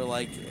until they're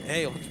like,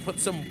 "Hey, let's put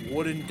some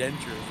wooden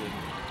dentures in."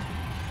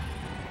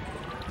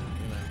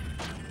 You know.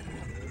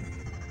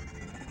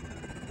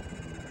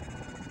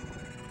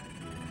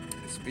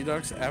 Speed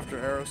Ducks After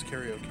Arrows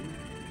karaoke.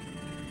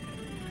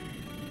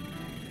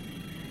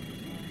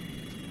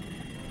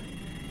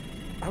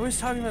 I was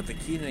talking about the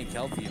Keenan and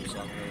Kel theme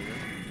song earlier.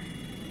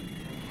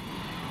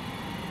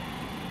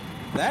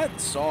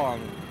 That song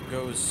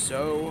goes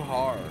so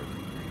hard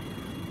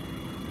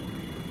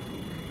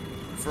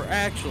for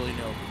actually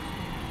no reason.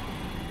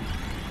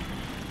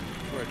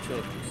 For a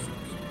children's song.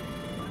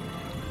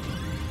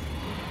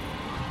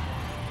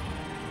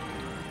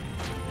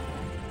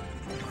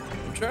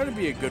 I'm trying to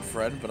be a good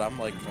friend, but I'm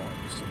like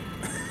Farms.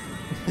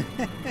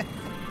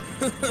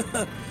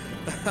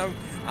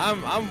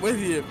 I'm with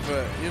you,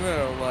 but you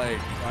know, like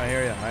I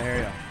hear you. I hear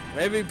you.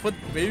 maybe put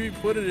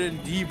it in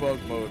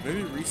debug mode.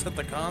 Maybe reset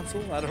the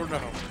console. I don't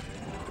know.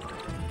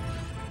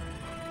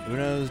 Who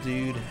knows,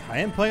 dude? I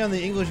am playing on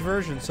the English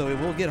version, so we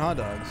will get hot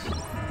dogs.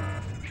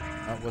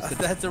 What's the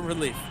That's a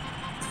relief.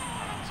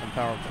 some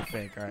powerful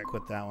fake? All right,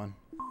 quit that one.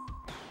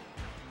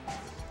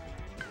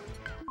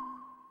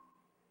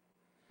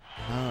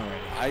 All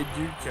right. I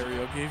do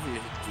karaoke if you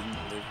didn't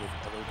live with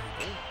other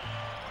people.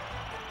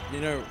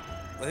 You know,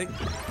 I think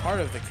part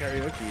of the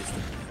karaoke is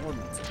the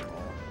performance of it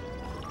all.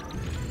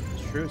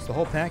 It's true. It's the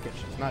whole package.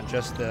 It's not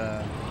just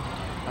the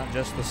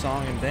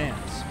song and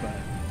dance, but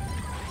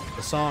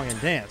the song and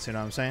dance. You know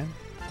what I'm saying?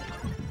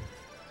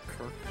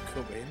 Kurt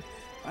Cobain.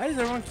 Why does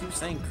everyone keep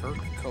saying Kurt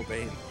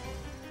Cobain?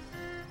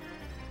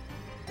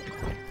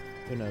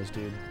 Who knows,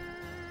 dude?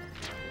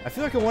 I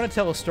feel like I want to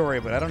tell a story,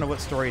 but I don't know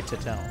what story to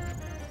tell.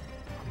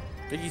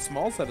 Biggie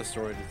Smalls had a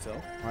story to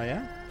tell. Oh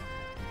yeah?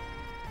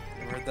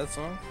 You ever heard that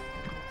song?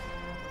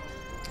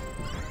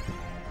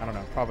 I don't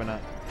know. Probably not.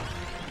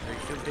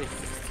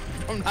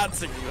 I'm not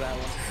singing that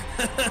one.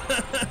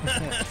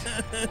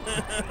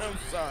 I'm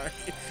sorry.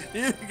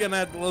 You're gonna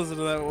have to listen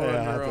to that one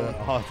on your own.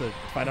 I'll have to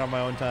find out on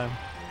my own time.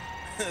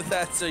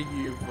 That's a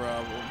you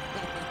problem.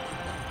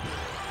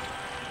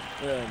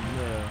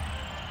 No.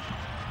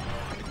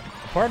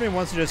 Part of me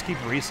wants to just keep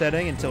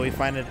resetting until we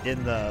find it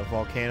in the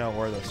volcano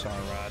or the star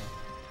rod.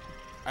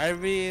 I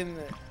mean,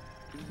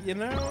 you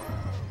know,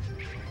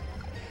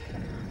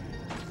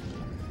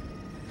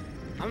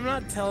 I'm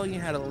not telling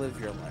you how to live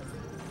your life.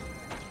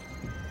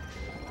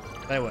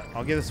 Tell you what,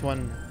 I'll give this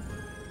one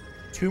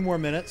 2 more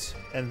minutes,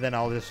 and then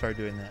I'll just start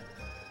doing that.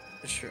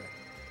 Sure.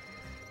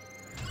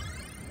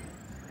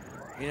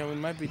 You know, we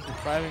might be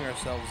depriving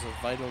ourselves of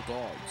vital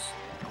dogs.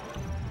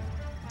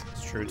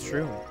 It's true, it's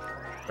true.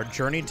 Our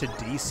journey to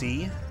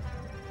DC.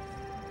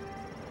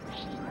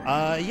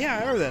 Yeah, I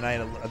remember that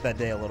night, that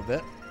day a little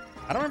bit.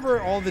 I don't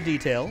remember all the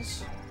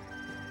details.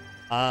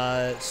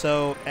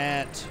 So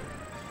at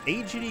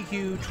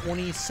AGDQ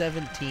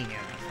 2017, the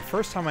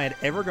first time I had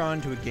ever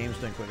gone to a Games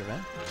Done Quick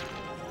event,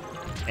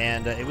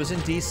 and it was in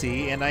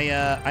DC. And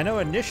I know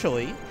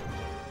initially,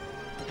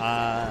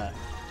 my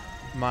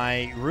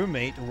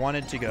roommate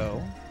wanted to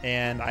go,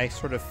 and I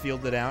sort of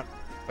fielded out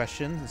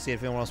questions and see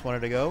if anyone else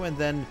wanted to go, and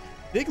then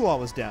Big Law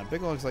was down.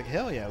 Big Law was like,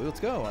 hell yeah,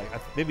 let's go. Like,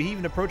 maybe he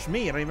even approached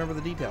me. I don't even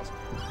remember the details.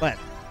 But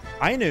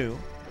I knew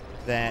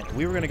that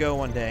we were going to go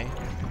one day,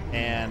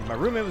 and my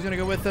roommate was going to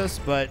go with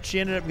us, but she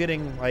ended up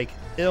getting, like,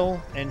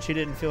 ill, and she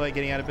didn't feel like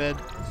getting out of bed.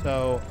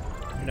 So,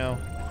 you know,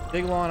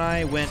 Big Law and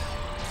I went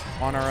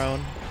on our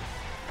own.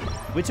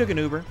 We took an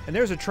Uber, and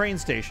there's a train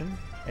station.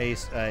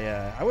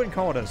 I wouldn't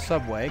call it a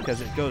subway, because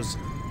it goes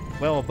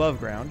well above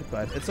ground,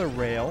 but it's a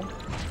rail.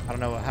 I don't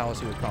know how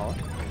else you would call it.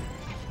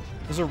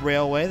 There's a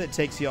railway that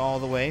takes you all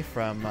the way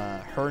from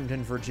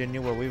Herndon,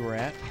 Virginia, where we were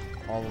at,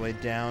 all the way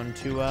down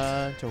to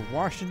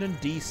Washington,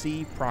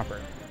 D.C.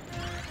 proper.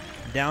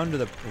 Down to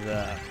the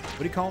what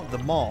do you call it? The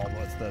mall.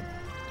 What's the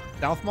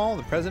South Mall?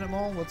 The President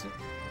Mall? What's it?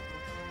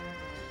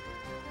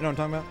 You know what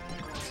I'm talking about?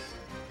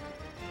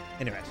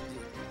 Anyways.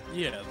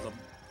 Yeah,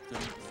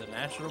 the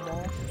National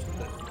Mall or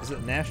something? Is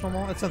it National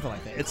Mall? It's something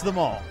like that. It's the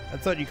mall.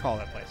 That's what you call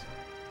that place.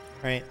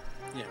 Right?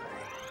 Yeah.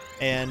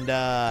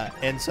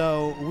 And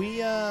so we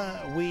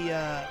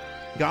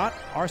got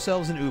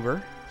ourselves an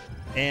Uber,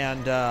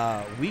 and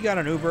we got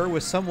an Uber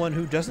with someone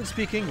who doesn't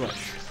speak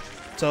English.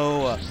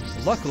 So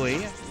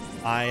luckily,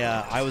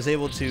 I was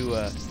able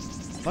to.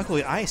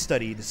 Luckily, I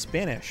studied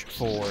Spanish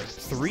for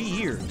 3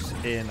 years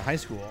in high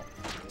school.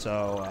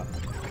 So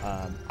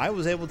I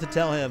was able to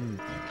tell him,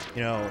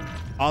 you know,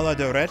 a la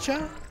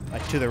derecha,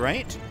 like to the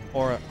right,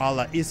 or a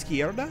la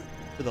izquierda,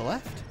 to the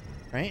left,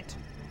 right?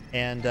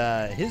 And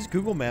his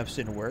Google Maps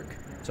didn't work,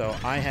 so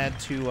I had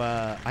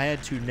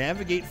to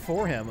navigate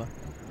for him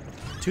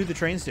to the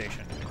train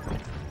station.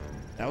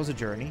 That was a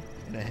journey,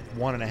 and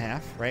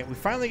 1.5, right? We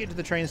finally get to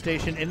the train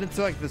station, and it's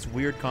like this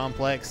weird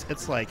complex.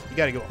 It's like you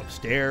got to go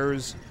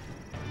upstairs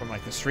from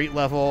like the street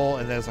level,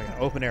 and there's like an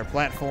open air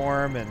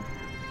platform. And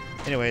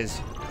anyways,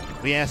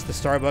 we asked the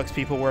Starbucks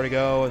people where to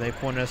go, and they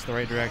pointed us in the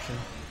right direction.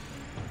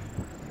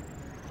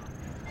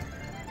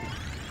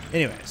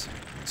 Anyways,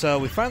 so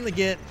we finally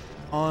get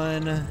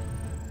on a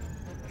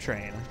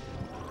train,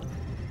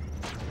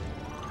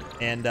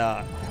 and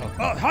oh,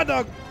 hot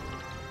dog.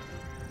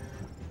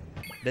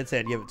 Dead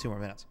said give it 2 more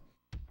minutes.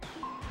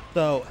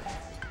 So,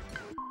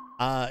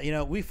 you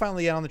know, we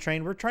finally get on the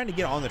train. We're trying to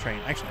get on the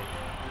train. Actually,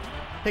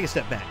 take a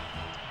step back.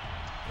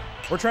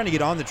 We're trying to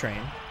get on the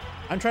train.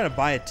 I'm trying to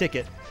buy a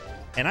ticket,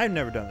 and I've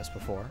never done this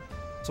before.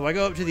 So I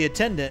go up to the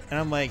attendant, and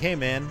I'm like, hey,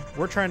 man,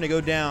 we're trying to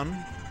go down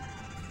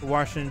to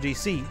Washington,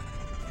 D.C.,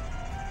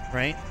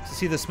 right, to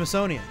see the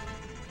Smithsonian.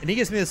 And he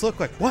gives me this look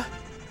like, what?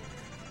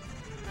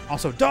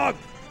 Also, dog!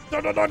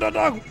 Dog, dog, dog, dog,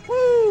 dog!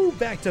 Woo!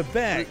 Back to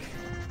back.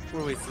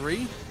 Were we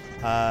 3?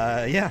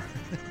 Yeah.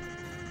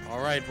 All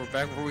right, we're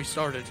back where we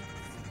started.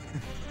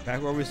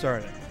 Back where we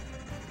started.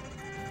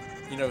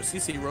 You know,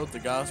 CC wrote the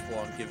gospel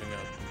on giving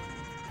up.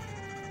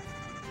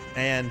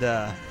 And,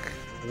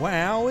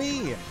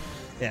 wowie!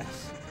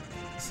 Yes.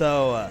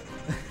 So,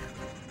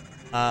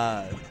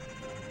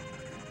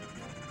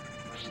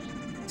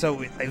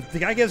 so the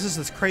guy gives us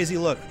this crazy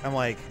look. I'm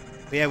like,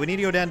 yeah, we need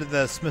to go down to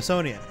the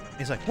Smithsonian.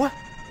 He's like, what?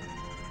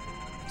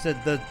 He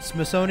said, the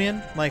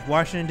Smithsonian? Like,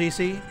 Washington,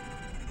 D.C.?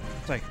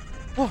 It's like,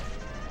 what?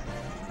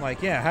 I'm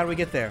like, yeah, how do we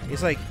get there?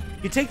 He's like,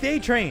 you take the A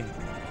train.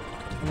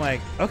 I'm like,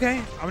 okay,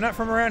 I'm not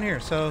from around here,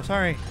 so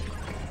sorry.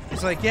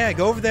 He's like, yeah,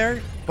 go over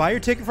there, buy your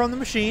ticket from the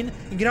machine,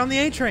 and get on the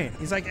A train.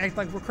 He's like, act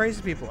like we're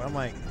crazy people. I'm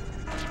like,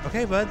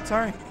 okay, bud,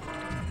 sorry.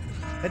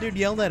 That dude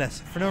yelled at us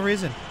for no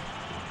reason.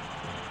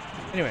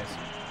 Anyways,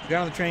 we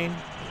got on the train.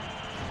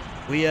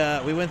 We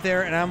went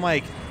there, and I'm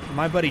like,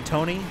 my buddy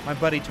Tony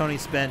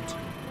spent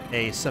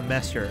a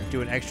semester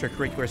doing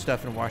extracurricular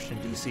stuff in Washington,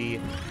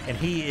 D.C., and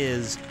he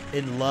is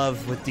in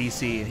love with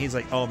D.C., and he's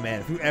like, oh, man,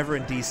 if you're ever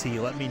in D.C.,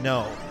 let me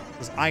know,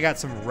 because I got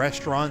some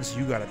restaurants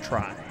you got to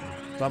try.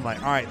 So I'm like,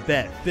 all right,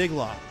 bet, Big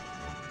Law,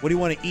 what do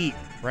you want to eat,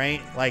 right?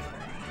 Like,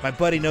 my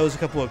buddy knows a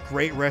couple of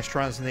great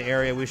restaurants in the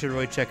area. We should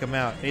really check them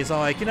out. And he's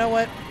all like, you know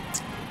what?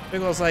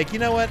 Big Law's like, you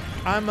know what?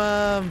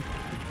 I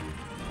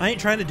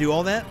ain't trying to do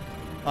all that.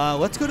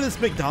 Let's go to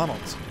this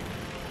McDonald's.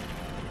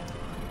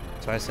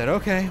 So I said,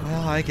 okay,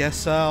 well, I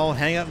guess I'll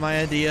hang up my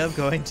idea of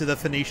going to the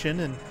Phoenician,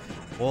 and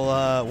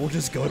we'll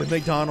just go to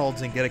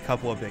McDonald's and get a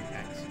couple of Big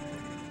Macs.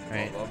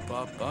 Right?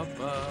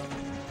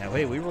 And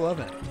wait, we were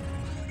loving it.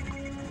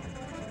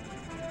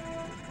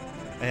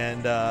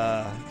 And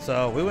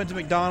so we went to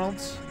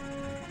McDonald's,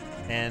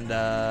 and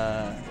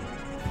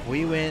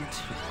we went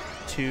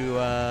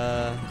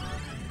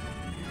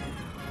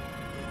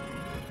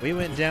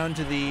down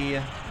to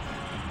the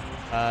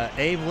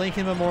Abe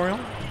Lincoln Memorial.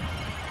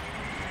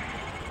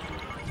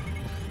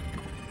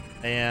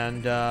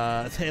 And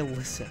hey,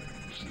 listen.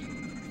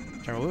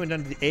 We went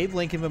down to the Abe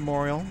Lincoln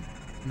Memorial,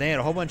 and they had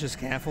a whole bunch of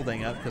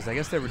scaffolding up because I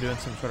guess they were doing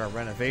some sort of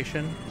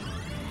renovation.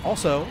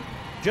 Also,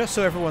 just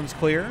so everyone's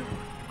clear,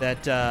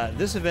 that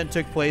this event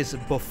took place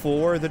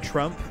before the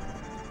Trump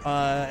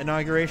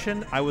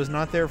inauguration. I was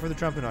not there for the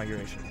Trump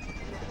inauguration.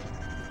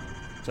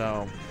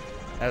 So,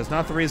 that is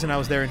not the reason I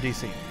was there in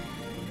D.C.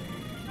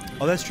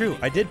 Oh, that's true.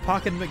 I did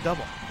pocket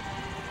McDouble.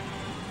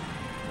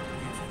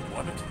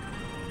 What?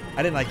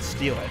 I didn't, like,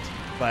 steal it.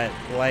 But,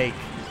 like,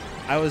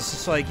 I was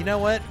just like, you know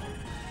what?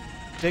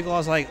 Big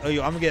Law's like, oh, I'm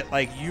going to get,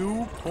 like...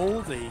 You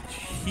pulled a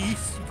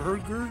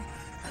cheeseburger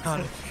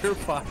out of your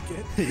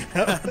pocket Yep.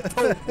 at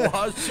the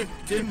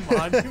Washington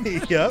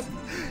Monument? Yep.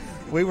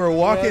 We were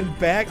walking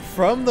back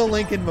from the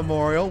Lincoln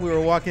Memorial. We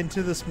were walking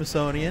to the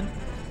Smithsonian.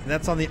 And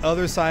that's on the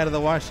other side of the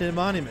Washington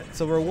Monument.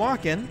 So we're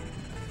walking,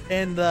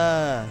 and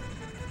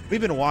we've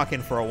been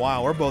walking for a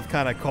while. We're both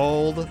kind of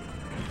cold,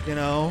 you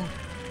know.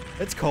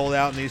 It's cold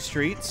out in these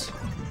streets.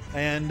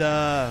 And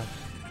I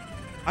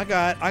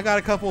got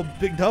a couple of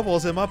big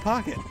doubles in my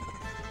pocket,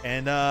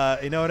 and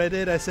you know what I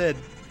did? I said,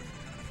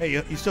 "Hey,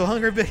 you still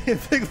hungry,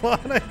 big Law?"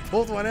 And I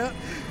pulled one out,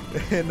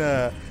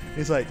 and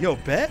he's like, "Yo,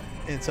 bet."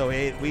 And so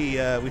we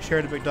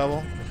shared a big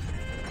double.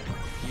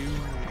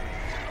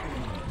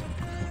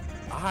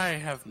 I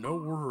have no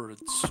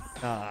words.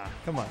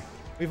 Come on,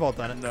 we've all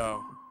done it.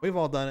 No, we've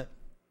all done it.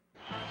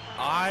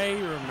 I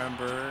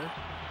remember.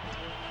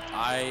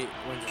 I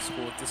went to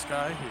school with this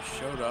guy who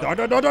showed up. Dog.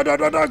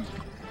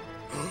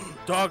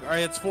 Dog,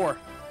 alright, it's 4.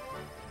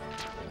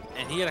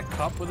 And he had a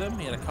cup with him.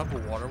 He had a cup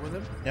of water with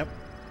him. Yep.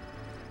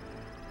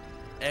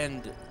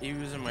 And he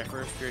was in my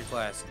first period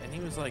class. And he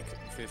was like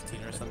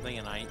 15 or something,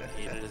 and I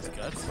hated his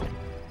guts.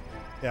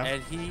 Yeah.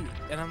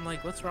 And I'm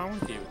like, what's wrong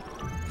with you?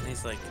 And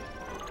he's like,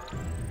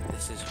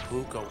 this is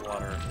hookah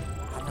water.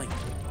 I'm like,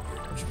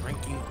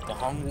 drinking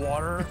bong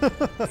water?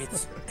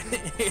 it's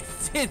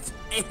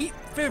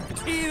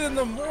 8:15 in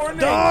the morning.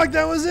 Dog,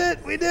 that was it.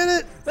 We did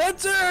it.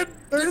 That's it.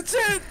 That's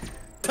it.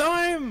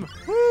 Time.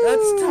 Woo.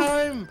 That's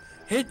time.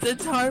 Hit the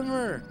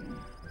timer.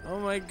 Oh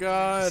my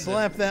god.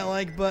 Slap that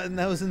like button.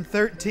 That was in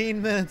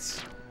 13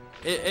 minutes.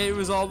 It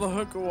was all the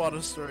hookah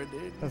water story,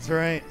 dude. That's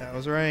right. That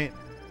was right.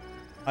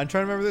 I'm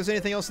trying to remember if there's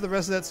anything else in the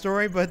rest of that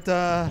story, but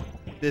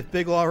if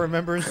Big Law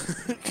remembers.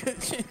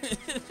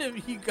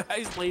 You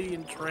guys, Lady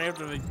and Tramp,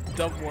 and a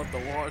double at the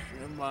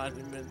Washington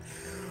Monument.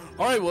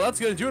 All right, well, that's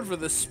going to do it for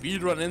the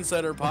Speedrun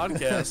Insider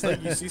podcast.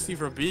 Thank you, CC,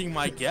 for being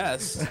my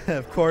guest.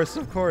 Of course.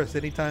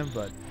 Anytime,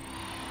 bud.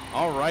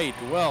 All right,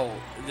 well,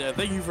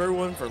 thank you for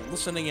everyone for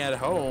listening at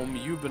home.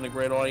 You've been a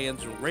great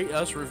audience. Rate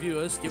us, review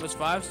us, give us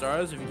 5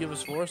 stars. If you give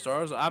us 4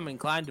 stars, I'm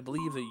inclined to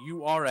believe that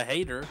you are a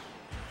hater.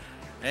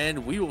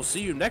 And we will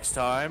see you next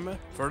time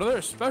for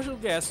another special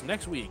guest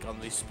next week on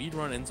the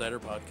Speedrun Insider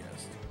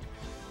podcast.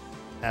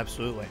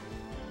 Absolutely.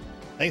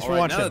 Thanks for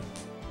watching.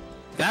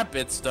 That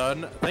bit's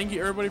done. Thank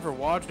you, everybody, for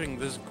watching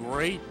this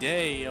great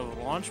day of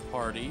launch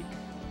party.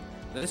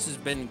 This has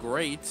been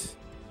great.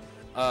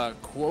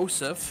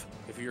 Quosif,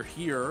 if you're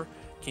here,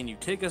 can you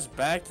take us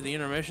back to the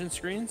intermission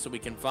screen so we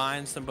can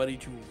find somebody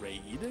to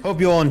raid? Hope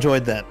you all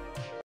enjoyed that.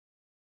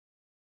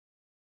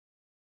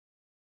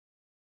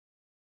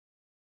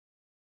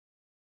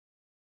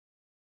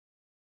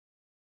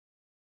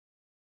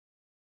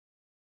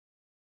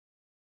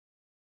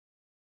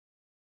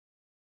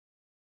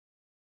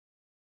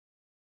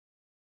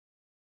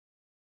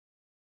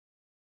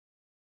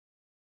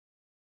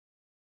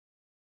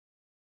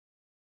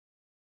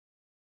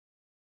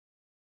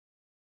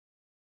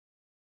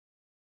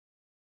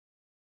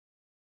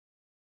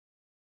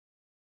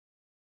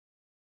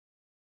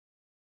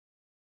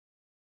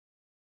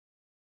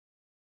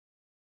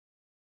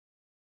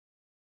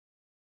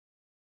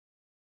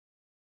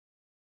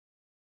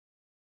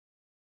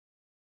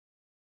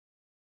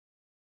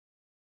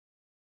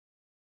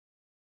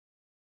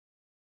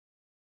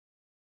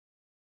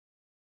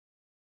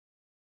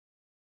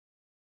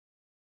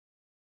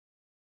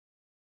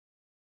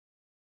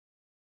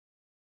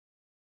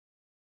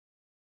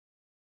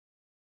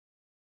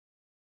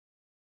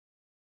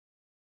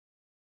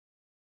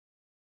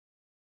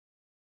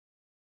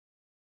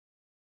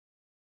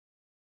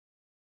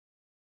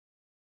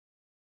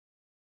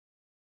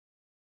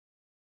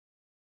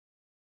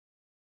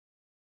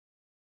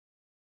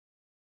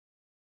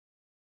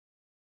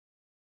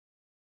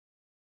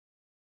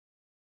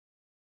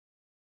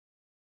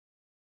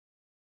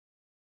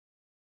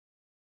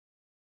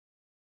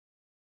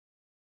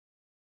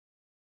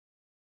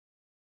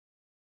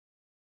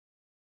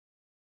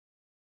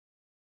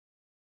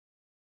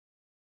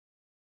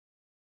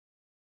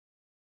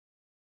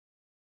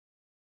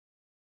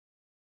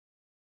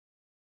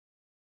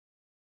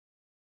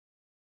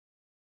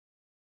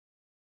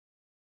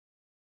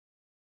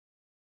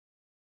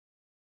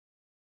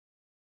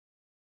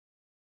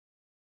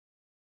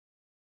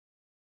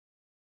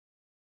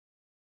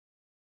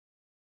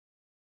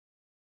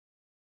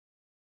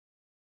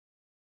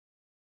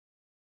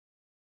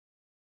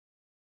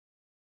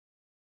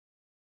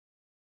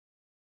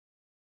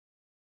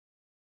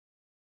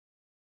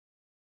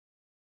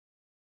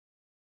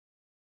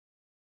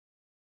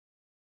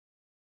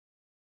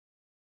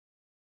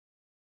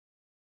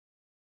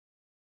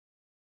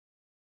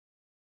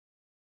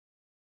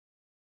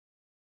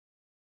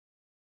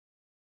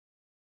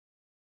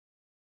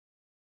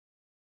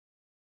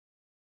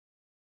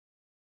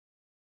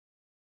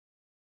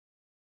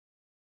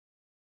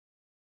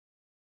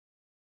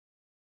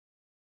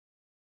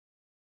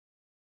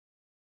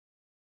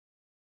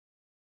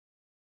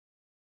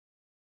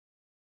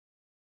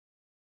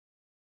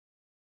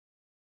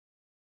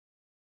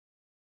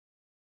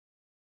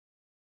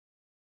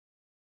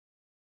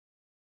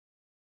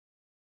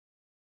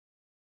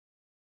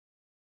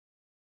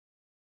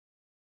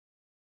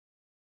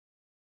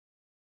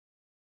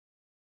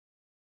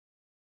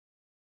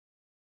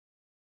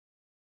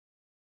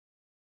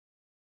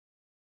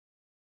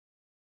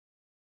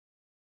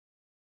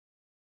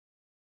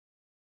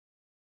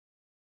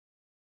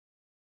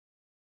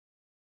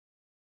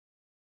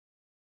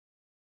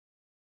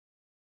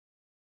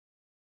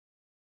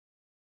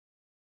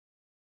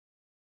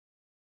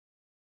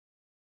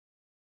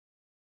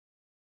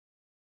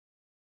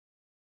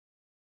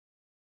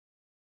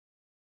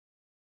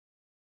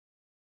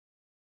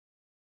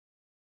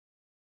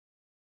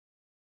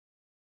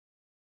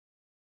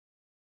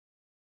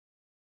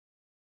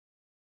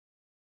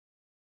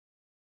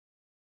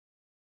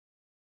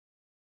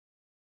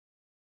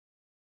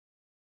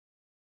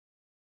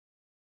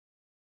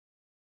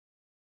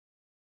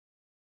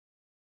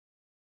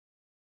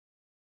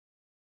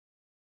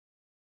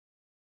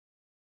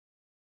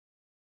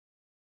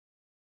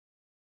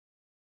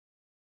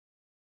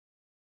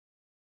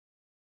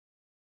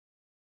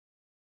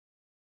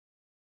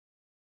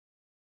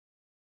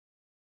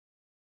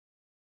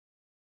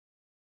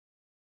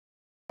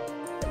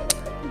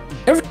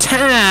 Every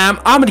time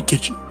I'm in the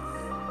kitchen,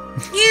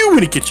 you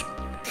in the kitchen,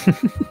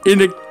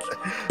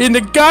 in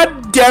the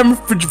goddamn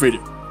refrigerator.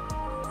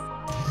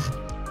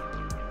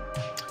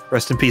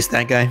 Rest in peace,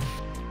 that guy.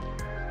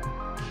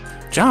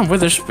 John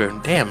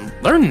Witherspoon. Damn,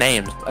 learn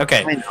names.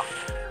 Okay.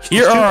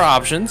 Here are our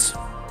options.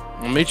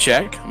 Let me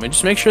check. Let me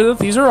just make sure that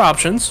these are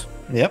options.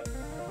 Yep.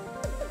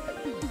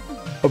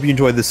 Hope you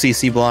enjoyed the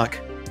CC block.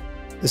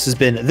 This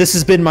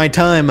has been my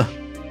time.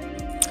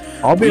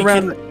 I'll be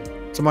around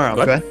tomorrow.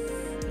 Okay.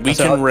 We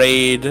can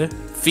raid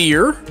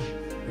Fear.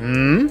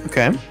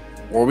 Okay.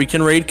 Or we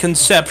can raid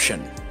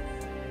Conception.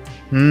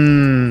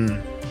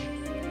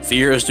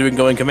 Fear is doing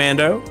Going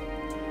Commando.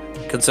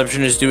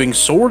 Conception is doing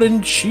Sword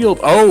and Shield.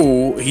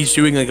 Oh, he's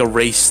doing like a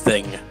race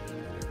thing.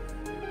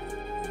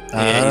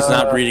 Yeah, he's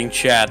not reading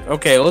chat.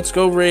 Okay, let's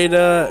go raid.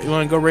 You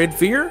want to go raid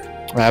Fear?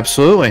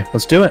 Absolutely.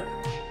 Let's do it.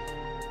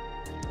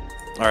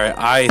 All right,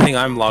 I think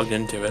I'm logged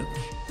into it.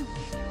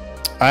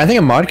 I think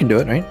a mod can do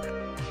it, right?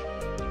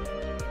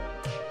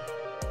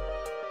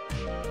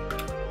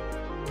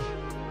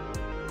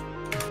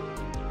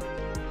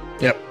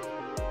 Yep.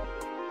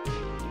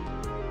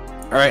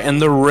 All right,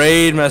 and the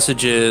raid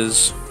message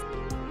is...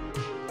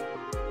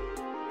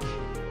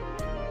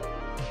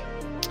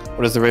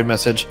 What is the raid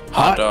message?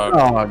 Hot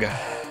dog.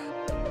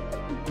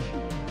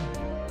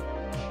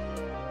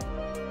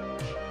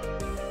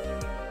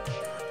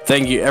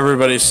 Thank you,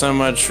 everybody, so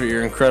much for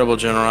your incredible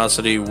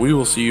generosity. We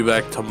will see you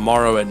back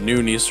tomorrow at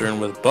noon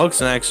Eastern with Bug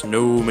Snacks,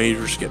 no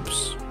major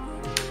skips.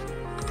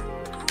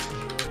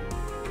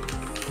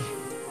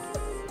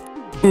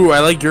 Ooh, I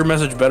like your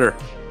message better.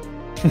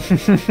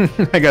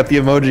 I got the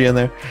emoji in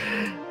there.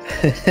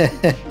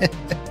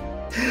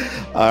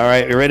 All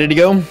right, you ready to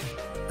go? All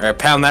right,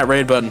 pound that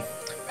raid button.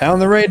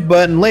 Pound the raid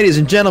button. Ladies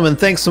and gentlemen,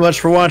 thanks so much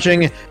for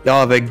watching.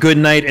 Y'all have a good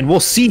night, and we'll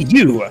see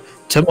you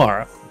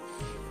tomorrow.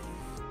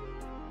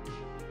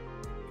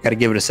 Got to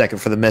give it a second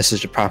for the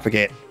message to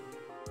propagate.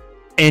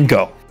 And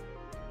go.